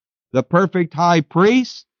 the perfect high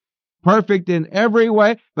priest, perfect in every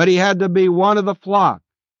way, but he had to be one of the flock.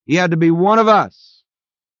 He had to be one of us,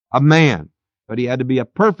 a man, but he had to be a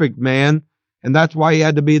perfect man, and that's why he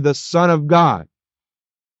had to be the Son of God,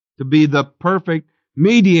 to be the perfect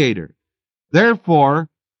mediator. Therefore,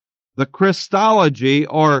 the Christology,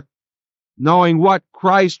 or knowing what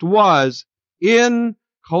Christ was in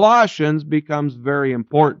Colossians, becomes very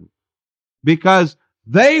important, because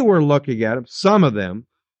they were looking at him, some of them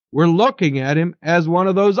were looking at him as one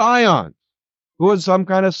of those ions, who was some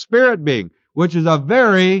kind of spirit being, which is a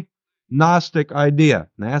very Gnostic idea.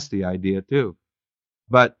 Nasty idea, too.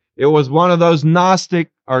 But it was one of those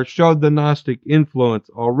Gnostic, or showed the Gnostic influence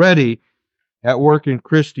already at work in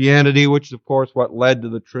Christianity, which is, of course, what led to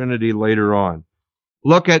the Trinity later on.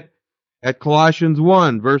 Look at Colossians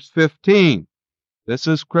 1, verse 15. This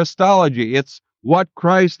is Christology. It's what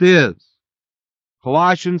Christ is.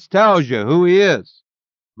 Colossians tells you who he is.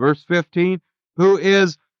 Verse 15, who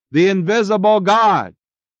is the invisible God.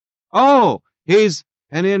 Oh, he's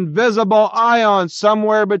an invisible ion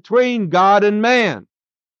somewhere between God and man.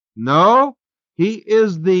 No, he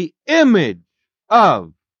is the image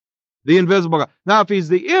of the invisible God. Now, if he's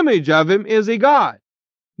the image of him, is he God?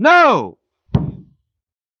 No.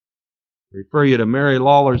 Refer you to Mary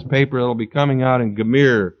Lawler's paper that'll be coming out in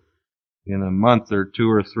Gamir in a month or 2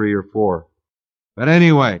 or 3 or 4. But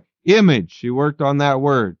anyway, image. She worked on that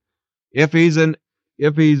word. If he's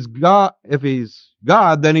God,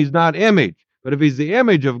 then he's not image. But if he's the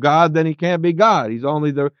image of God, then he can't be God. He's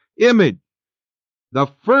only the image. The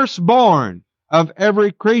firstborn of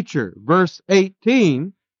every creature. Verse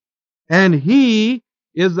 18. And he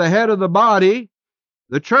is the head of the body,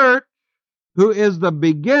 the church, who is the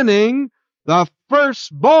beginning, the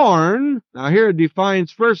firstborn. Now here it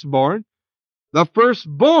defines firstborn. The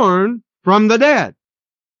firstborn from the dead.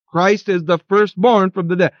 Christ is the firstborn from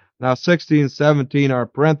the dead. Now 16 and 17 are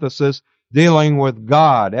parentheses dealing with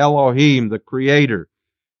God, Elohim, the creator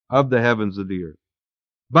of the heavens and the earth.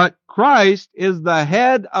 But Christ is the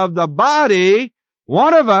head of the body,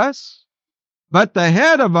 one of us, but the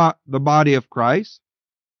head of the body of Christ.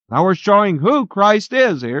 Now we're showing who Christ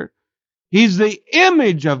is here. He's the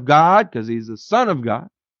image of God because he's the Son of God.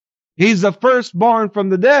 He's the firstborn from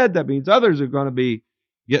the dead. That means others are going to be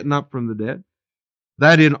getting up from the dead.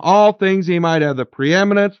 That in all things he might have the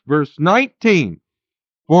preeminence. Verse 19.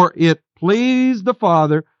 For it pleased the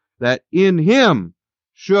Father that in him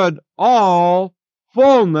should all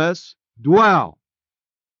fullness dwell.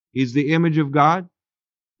 He's the image of God.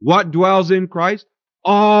 What dwells in Christ?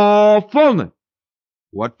 All fullness.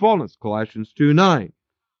 What fullness? Colossians 2:9.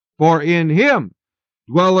 For in him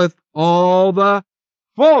dwelleth all the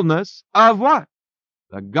fullness of what?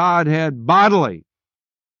 The Godhead bodily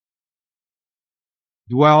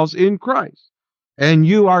dwells in Christ. And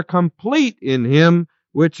you are complete in him,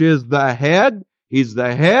 which is the head. He's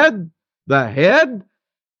the head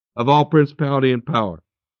of all principality and power.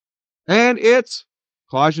 And it's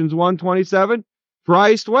Colossians 1:27,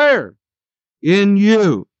 Christ where? In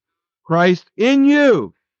you. Christ in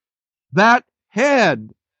you. That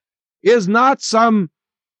head is not some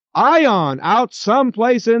ion out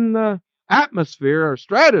someplace in the atmosphere or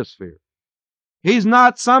stratosphere. He's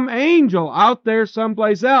not some angel out there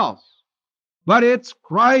someplace else. But it's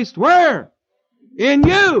Christ where? In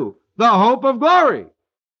you, the hope of glory.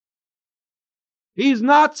 He's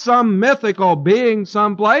not some mythical being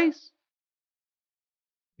someplace.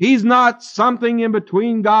 He's not something in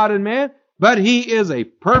between God and man, but he is a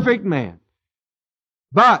perfect man.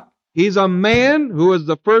 But he's a man who is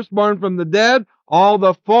the firstborn from the dead. All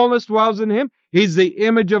the fullness dwells in him. He's the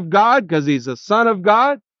image of God because he's the Son of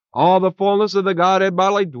God. All the fullness of the Godhead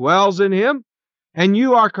bodily dwells in him. And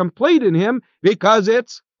you are complete in him because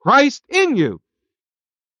it's Christ in you.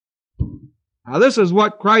 Now this is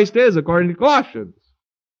what Christ is according to Colossians.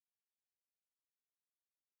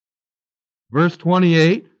 Verse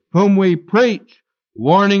 28, whom we preach,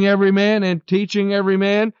 warning every man and teaching every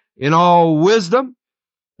man in all wisdom,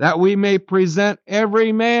 that we may present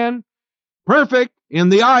every man perfect in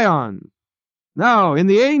the ions. No, in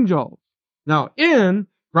the angels. Now, in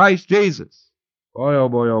Christ Jesus. Boy, oh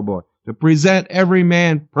boy, oh boy. To present every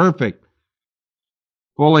man perfect,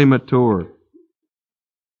 fully mature.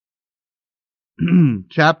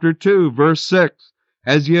 Chapter 2, verse 6.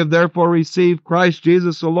 As ye have therefore received Christ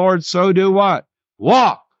Jesus the Lord, so do what?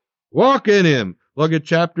 Walk. Walk in him. Look at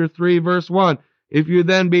chapter 3, verse 1. If you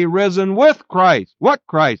then be risen with Christ. What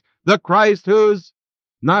Christ? The Christ who's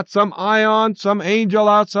not some ion, some angel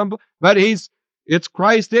out some, but it's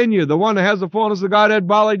Christ in you, the one that has the fullness of Godhead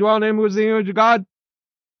bodily dwelling in him, who is the image of God.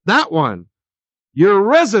 That one. You're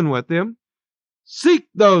risen with him. Seek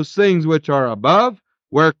those things which are above,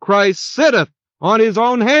 where Christ sitteth on his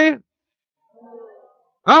own hand.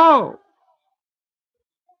 Oh!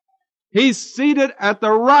 He's seated at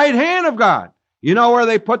the right hand of God. You know where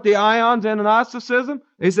they put the ions in Gnosticism?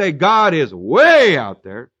 They say God is way out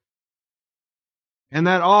there. And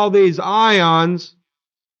that all these ions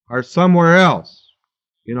are somewhere else.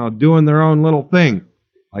 You know, doing their own little thing.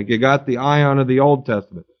 Like you got the ion of the Old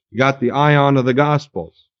Testament. You got the ion of the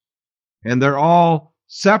Gospels. And they're all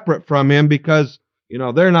separate from him because, you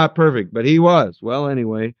know, they're not perfect, but he was. Well,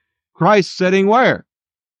 anyway, Christ sitting where?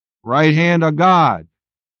 Right hand of God.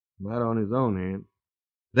 Not on his own hand.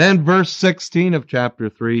 Then verse 16 of chapter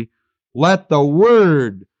 3, let the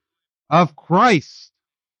word of Christ.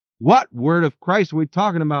 What word of Christ are we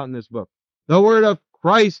talking about in this book? The word of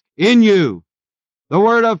Christ in you. The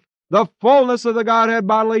word of the fullness of the Godhead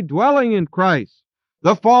bodily dwelling in Christ.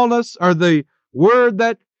 The fullness, or the word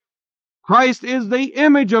that Christ is the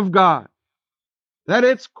image of God. That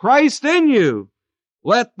it's Christ in you.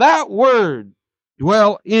 Let that word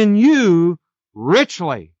dwell in you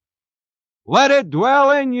richly. Let it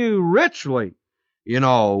dwell in you richly in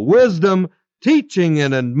all wisdom, teaching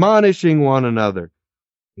and admonishing one another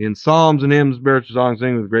in psalms and hymns, spiritual songs,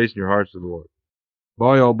 singing with grace in your hearts to the Lord.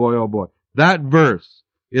 Boy, oh boy, oh boy. That verse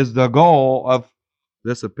is the goal of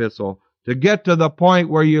this epistle, to get to the point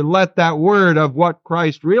where you let that word of what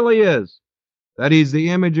Christ really is, that He's the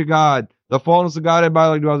image of God, the fullness of God,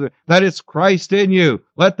 that it's Christ in you.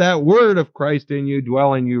 Let that word of Christ in you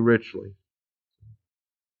dwell in you richly.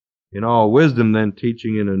 In all wisdom, then,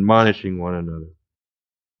 teaching and admonishing one another.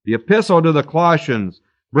 The epistle to the Colossians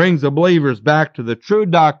brings the believers back to the true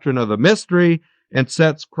doctrine of the mystery and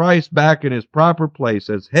sets Christ back in His proper place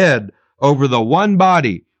as head over the one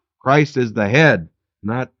body. Christ is the head,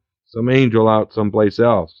 not some angel out someplace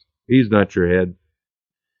else. He's not your head.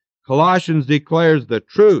 Colossians declares the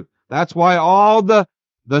truth. That's why all the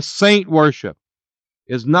saint worship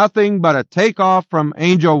is nothing but a takeoff from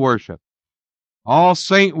angel worship. All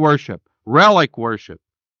saint worship, relic worship,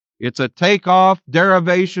 it's a takeoff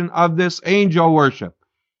derivation of this angel worship.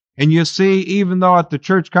 And you see, even though at the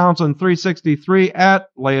church council in 363 at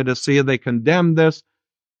Laodicea they condemned this,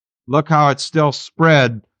 look how it's still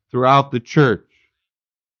spread throughout the church.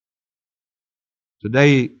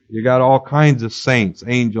 Today, you got all kinds of saints,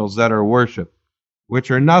 angels that are worshiped,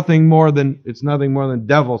 which are nothing more than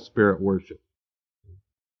devil spirit worship.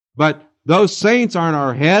 But those saints aren't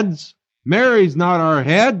our heads. Mary's not our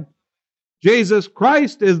head. Jesus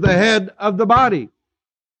Christ is the head of the body.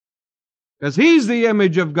 Because He's the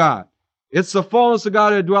image of God. It's the fullness of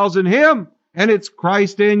God that dwells in Him, and it's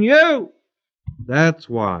Christ in you. That's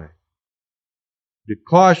why. The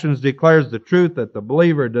Colossians declares the truth that the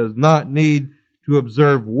believer does not need to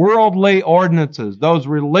observe worldly ordinances, those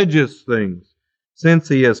religious things, since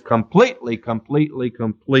he is completely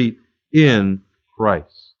complete in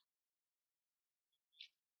Christ.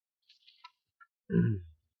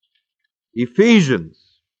 Ephesians,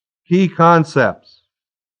 key concepts.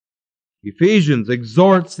 Ephesians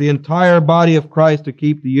exhorts the entire body of Christ to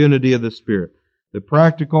keep the unity of the Spirit. The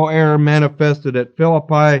practical error manifested at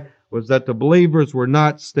Philippi was that the believers were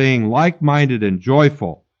not staying like-minded and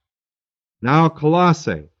joyful. Now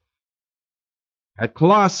Colossae. At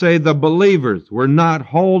Colossae, the believers were not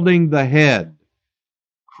holding the head,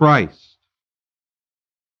 Christ.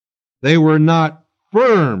 They were not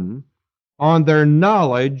firm on their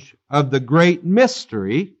knowledge of the great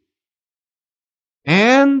mystery,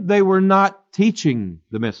 and they were not teaching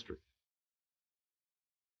the mystery.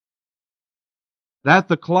 That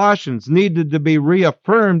the Colossians needed to be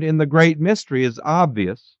reaffirmed in the great mystery is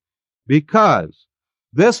obvious, because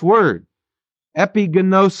this word,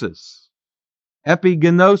 epigenosis,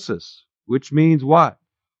 which means what?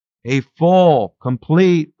 A full,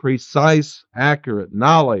 complete, precise, accurate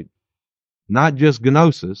knowledge. Not just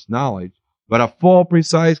gnosis, knowledge, but a full,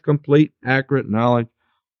 precise, complete, accurate knowledge.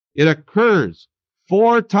 It occurs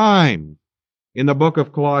 4 times in the book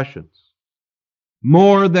of Colossians,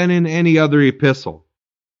 more than in any other epistle.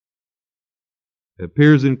 It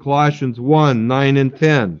appears in Colossians 1, 9 and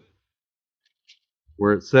 10,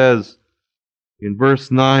 where it says in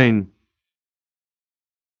verse 9,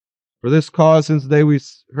 "For this cause, since the day we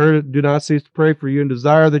heard it, do not cease to pray for you and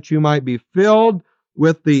desire that you might be filled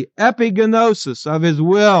with the epigenosis of His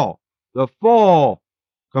will," the full,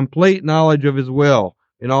 complete knowledge of His will,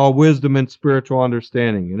 in all wisdom and spiritual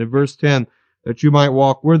understanding. And in verse 10, that you might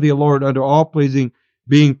walk worthy of the Lord unto all pleasing,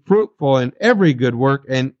 being fruitful in every good work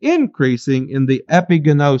and increasing in the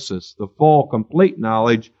epigenosis, the full, complete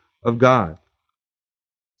knowledge of God.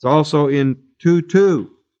 It's also in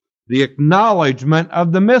 2:2, the acknowledgement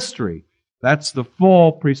of the mystery. That's the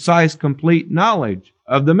full, precise, complete knowledge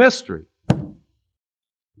of the mystery.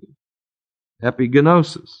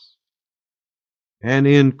 Epigenosis. And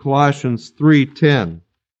in Colossians 3:10,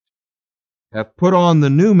 have put on the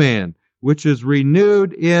new man, which is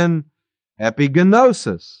renewed in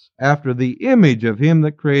epigenosis, after the image of Him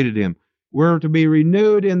that created him. We're to be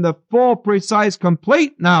renewed in the full, precise,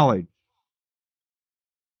 complete knowledge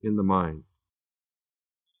in the mind.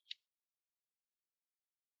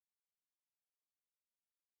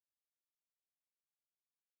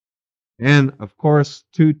 And, of course,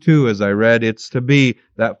 2:2, as I read, it's to be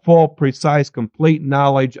that full, precise, complete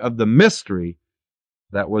knowledge of the mystery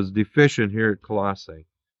that was deficient here at Colossae.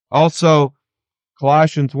 Also,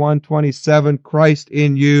 Colossians 1:27, Christ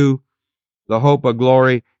in you, the hope of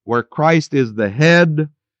glory, where Christ is the head.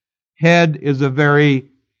 Head is a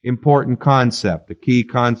very important concept, a key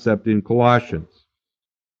concept in Colossians.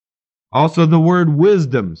 Also the word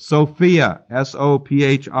wisdom, Sophia,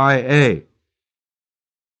 Sophia.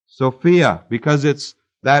 Sophia, because it's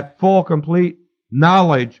that full, complete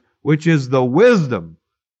knowledge, which is the wisdom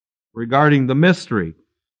regarding the mystery.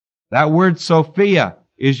 That word Sophia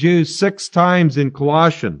is used 6 times in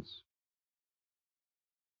Colossians.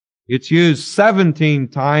 It's used 17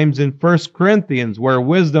 times in 1 Corinthians, where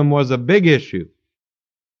wisdom was a big issue.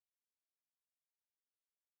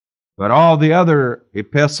 But all the other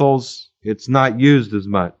epistles, it's not used as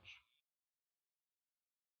much.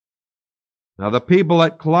 Now the people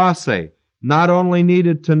at Colossae not only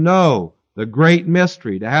needed to know the great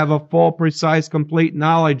mystery, to have a full, precise, complete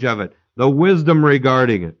knowledge of it, the wisdom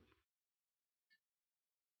regarding it,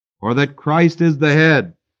 or that Christ is the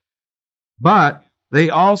head, but they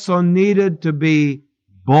also needed to be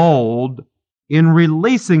bold in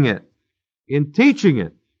releasing it, in teaching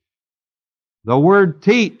it. The word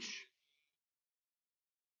teach,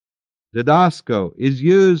 didasko, is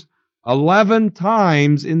used 11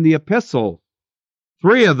 times in the epistle,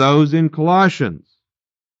 3 of those in Colossians.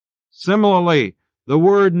 Similarly, the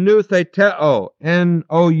word noutheteo,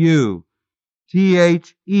 N-O-U-T-H-E-T-E,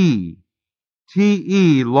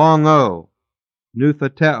 long O,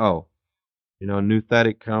 noutheteo,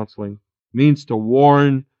 nouthetic counseling, means to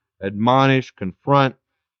warn, admonish, confront.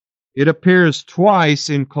 It appears twice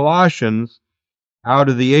in Colossians out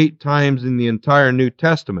of the 8 times in the entire New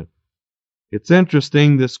Testament. It's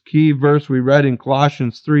interesting, this key verse we read in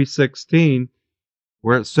Colossians 3:16,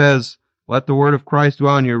 where it says, let the word of Christ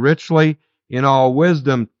dwell in you richly, in all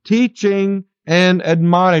wisdom, teaching and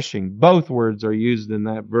admonishing. Both words are used in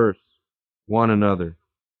that verse, one another.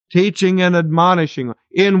 Teaching and admonishing.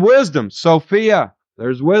 In wisdom, Sophia,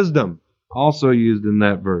 there's wisdom, also used in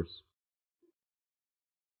that verse.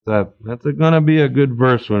 That's going to be a good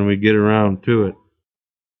verse when we get around to it.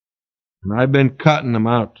 And I've been cutting them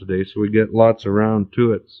out today, so we get lots around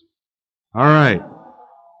to it. All right.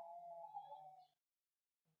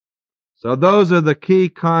 So those are the key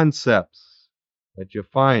concepts that you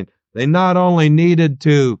find. They not only needed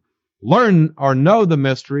to learn or know the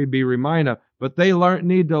mystery, be reminded, but they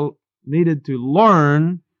needed to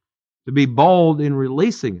learn to be bold in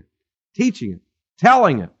releasing it, teaching it,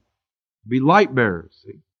 telling it, be light bearers.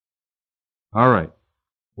 See? All right.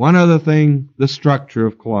 One other thing, the structure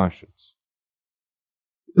of Colossians.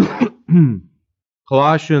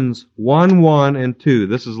 Colossians 1:1 and 2.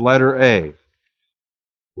 This is letter A.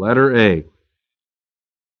 Letter A.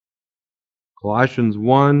 Colossians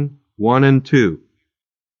 1:1 and 2.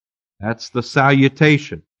 That's the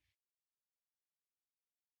salutation.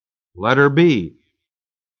 Letter B.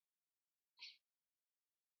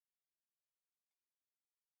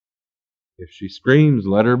 If she screams,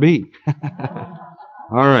 let her be.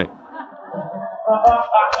 All right.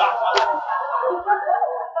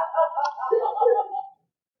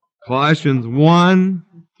 Colossians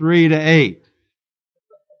 1:3-8.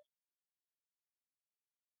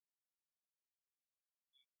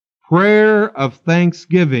 Prayer of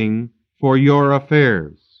thanksgiving for your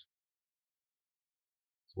affairs.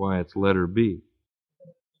 That's why it's letter B.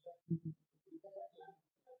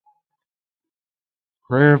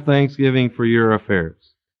 Prayer of thanksgiving for your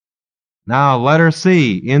affairs. Now, letter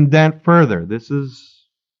C, indent further. This is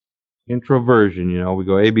introversion, we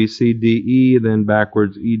go A, B, C, D, E, then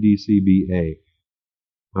backwards E, D, C, B, A.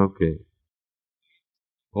 Okay.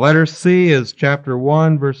 Letter C is chapter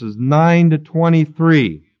 1, verses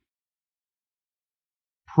 9-23.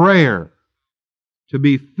 Prayer to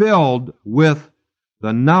be filled with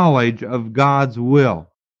the knowledge of God's will.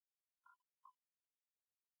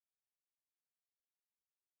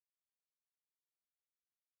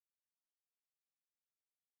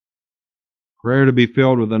 Prayer to be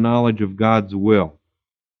filled with the knowledge of God's will.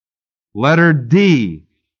 Letter D,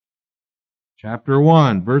 chapter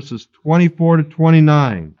 1, verses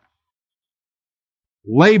 24-29.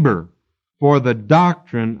 Labor for the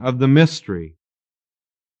doctrine of the mystery.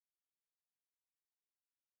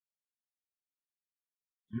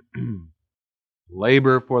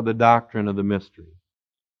 Labor for the doctrine of the mystery.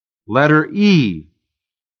 Letter E,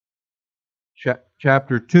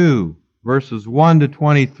 chapter 2, verses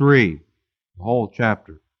 1-23. The whole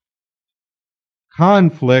chapter.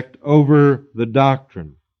 Conflict over the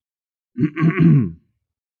doctrine.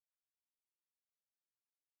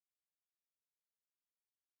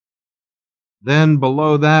 Then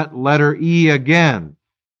below that, letter E again.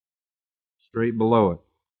 Straight below it.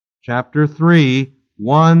 Chapter 3,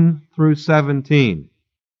 1-17.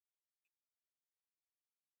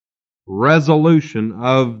 Resolution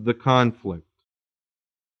of the conflict.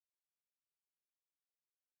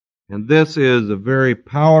 And this is a very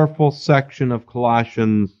powerful section of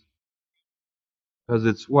Colossians because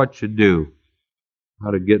it's what you do,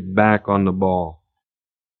 how to get back on the ball.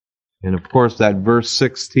 And of course that verse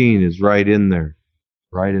 16 is right in there,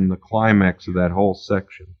 right in the climax of that whole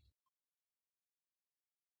section.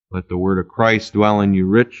 Let the word of Christ dwell in you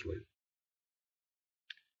richly.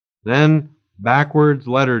 Then backwards,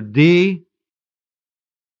 letter D,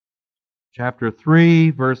 chapter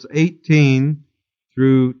 3, verse 18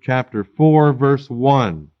 through chapter 4, verse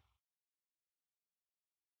 1.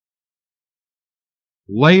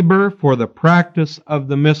 Labor for the practice of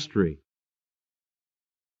the mystery.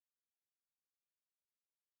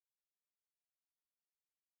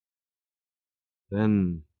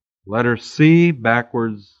 Then letter C,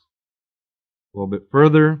 backwards a little bit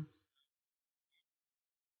further.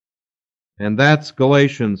 And that's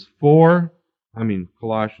Colossians 4,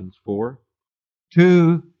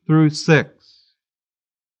 2 through 6.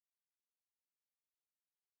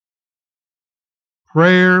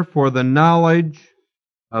 Prayer for the knowledge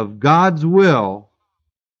of God's will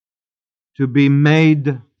to be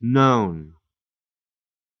made known.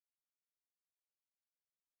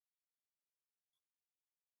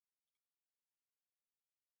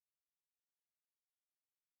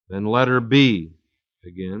 Then letter B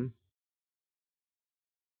again.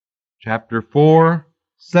 Chapter 4,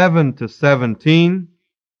 7 to 17.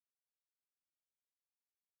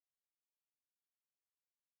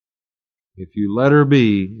 If you letter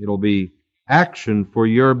B, it'll be action for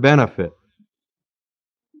your benefit.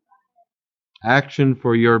 Action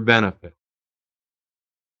for your benefit.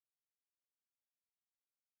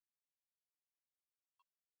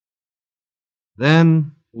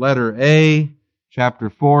 Then letter A, chapter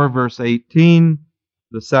 4, verse 18,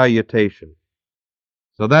 the salutation.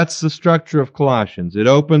 So that's the structure of Colossians. It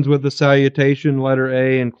opens with the salutation, letter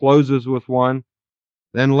A, and closes with one.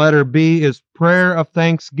 Then letter B is prayer of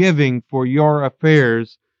thanksgiving for your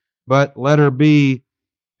affairs, but letter B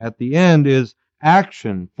at the end is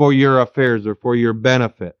action for your affairs or for your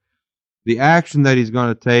benefit. The action that he's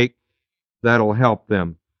going to take, that'll help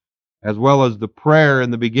them, as well as the prayer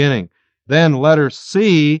in the beginning. Then letter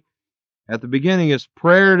C at the beginning is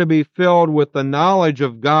prayer to be filled with the knowledge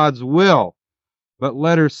of God's will. But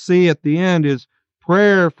letter C at the end is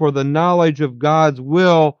prayer for the knowledge of God's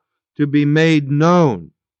will to be made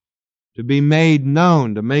known. To be made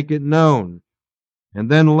known, to make it known. And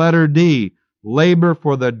then letter D, labor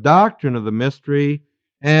for the doctrine of the mystery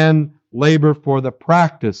and labor for the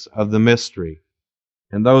practice of the mystery.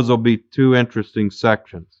 And those will be two interesting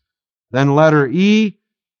sections. Then letter E,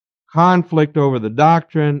 conflict over the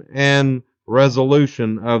doctrine and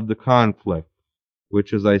resolution of the conflict,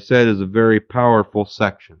 which, as I said, is a very powerful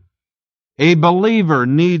section. A believer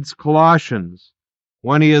needs Colossians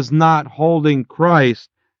when he is not holding Christ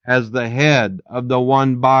as the head of the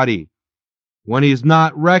one body, when he's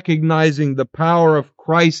not recognizing the power of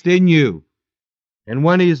Christ in you, and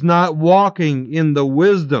when he's not walking in the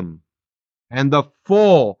wisdom and the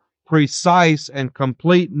full, precise, and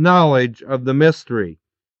complete knowledge of the mystery,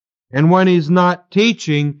 and when he's not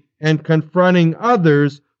teaching and confronting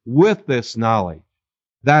others with this knowledge.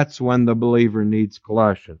 That's when the believer needs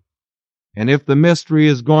Colossians. And if the mystery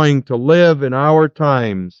is going to live in our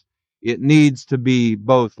times, it needs to be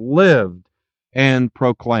both lived and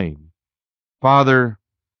proclaimed. Father,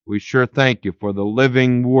 we sure thank you for the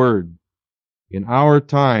living word in our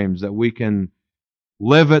times, that we can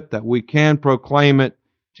live it, that we can proclaim it,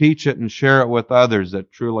 teach it, and share it with others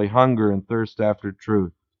that truly hunger and thirst after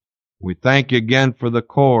truth. We thank you again for the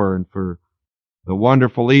core and for the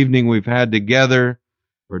wonderful evening we've had together,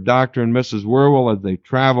 for Dr. and Mrs. Werwell as they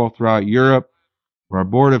travel throughout Europe, for our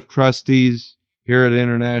Board of Trustees here at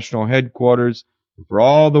International Headquarters, and for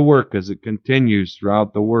all the work as it continues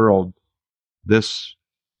throughout the world this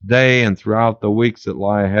day and throughout the weeks that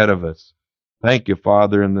lie ahead of us. Thank you,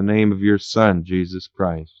 Father, in the name of your Son, Jesus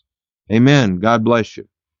Christ. Amen. God bless you.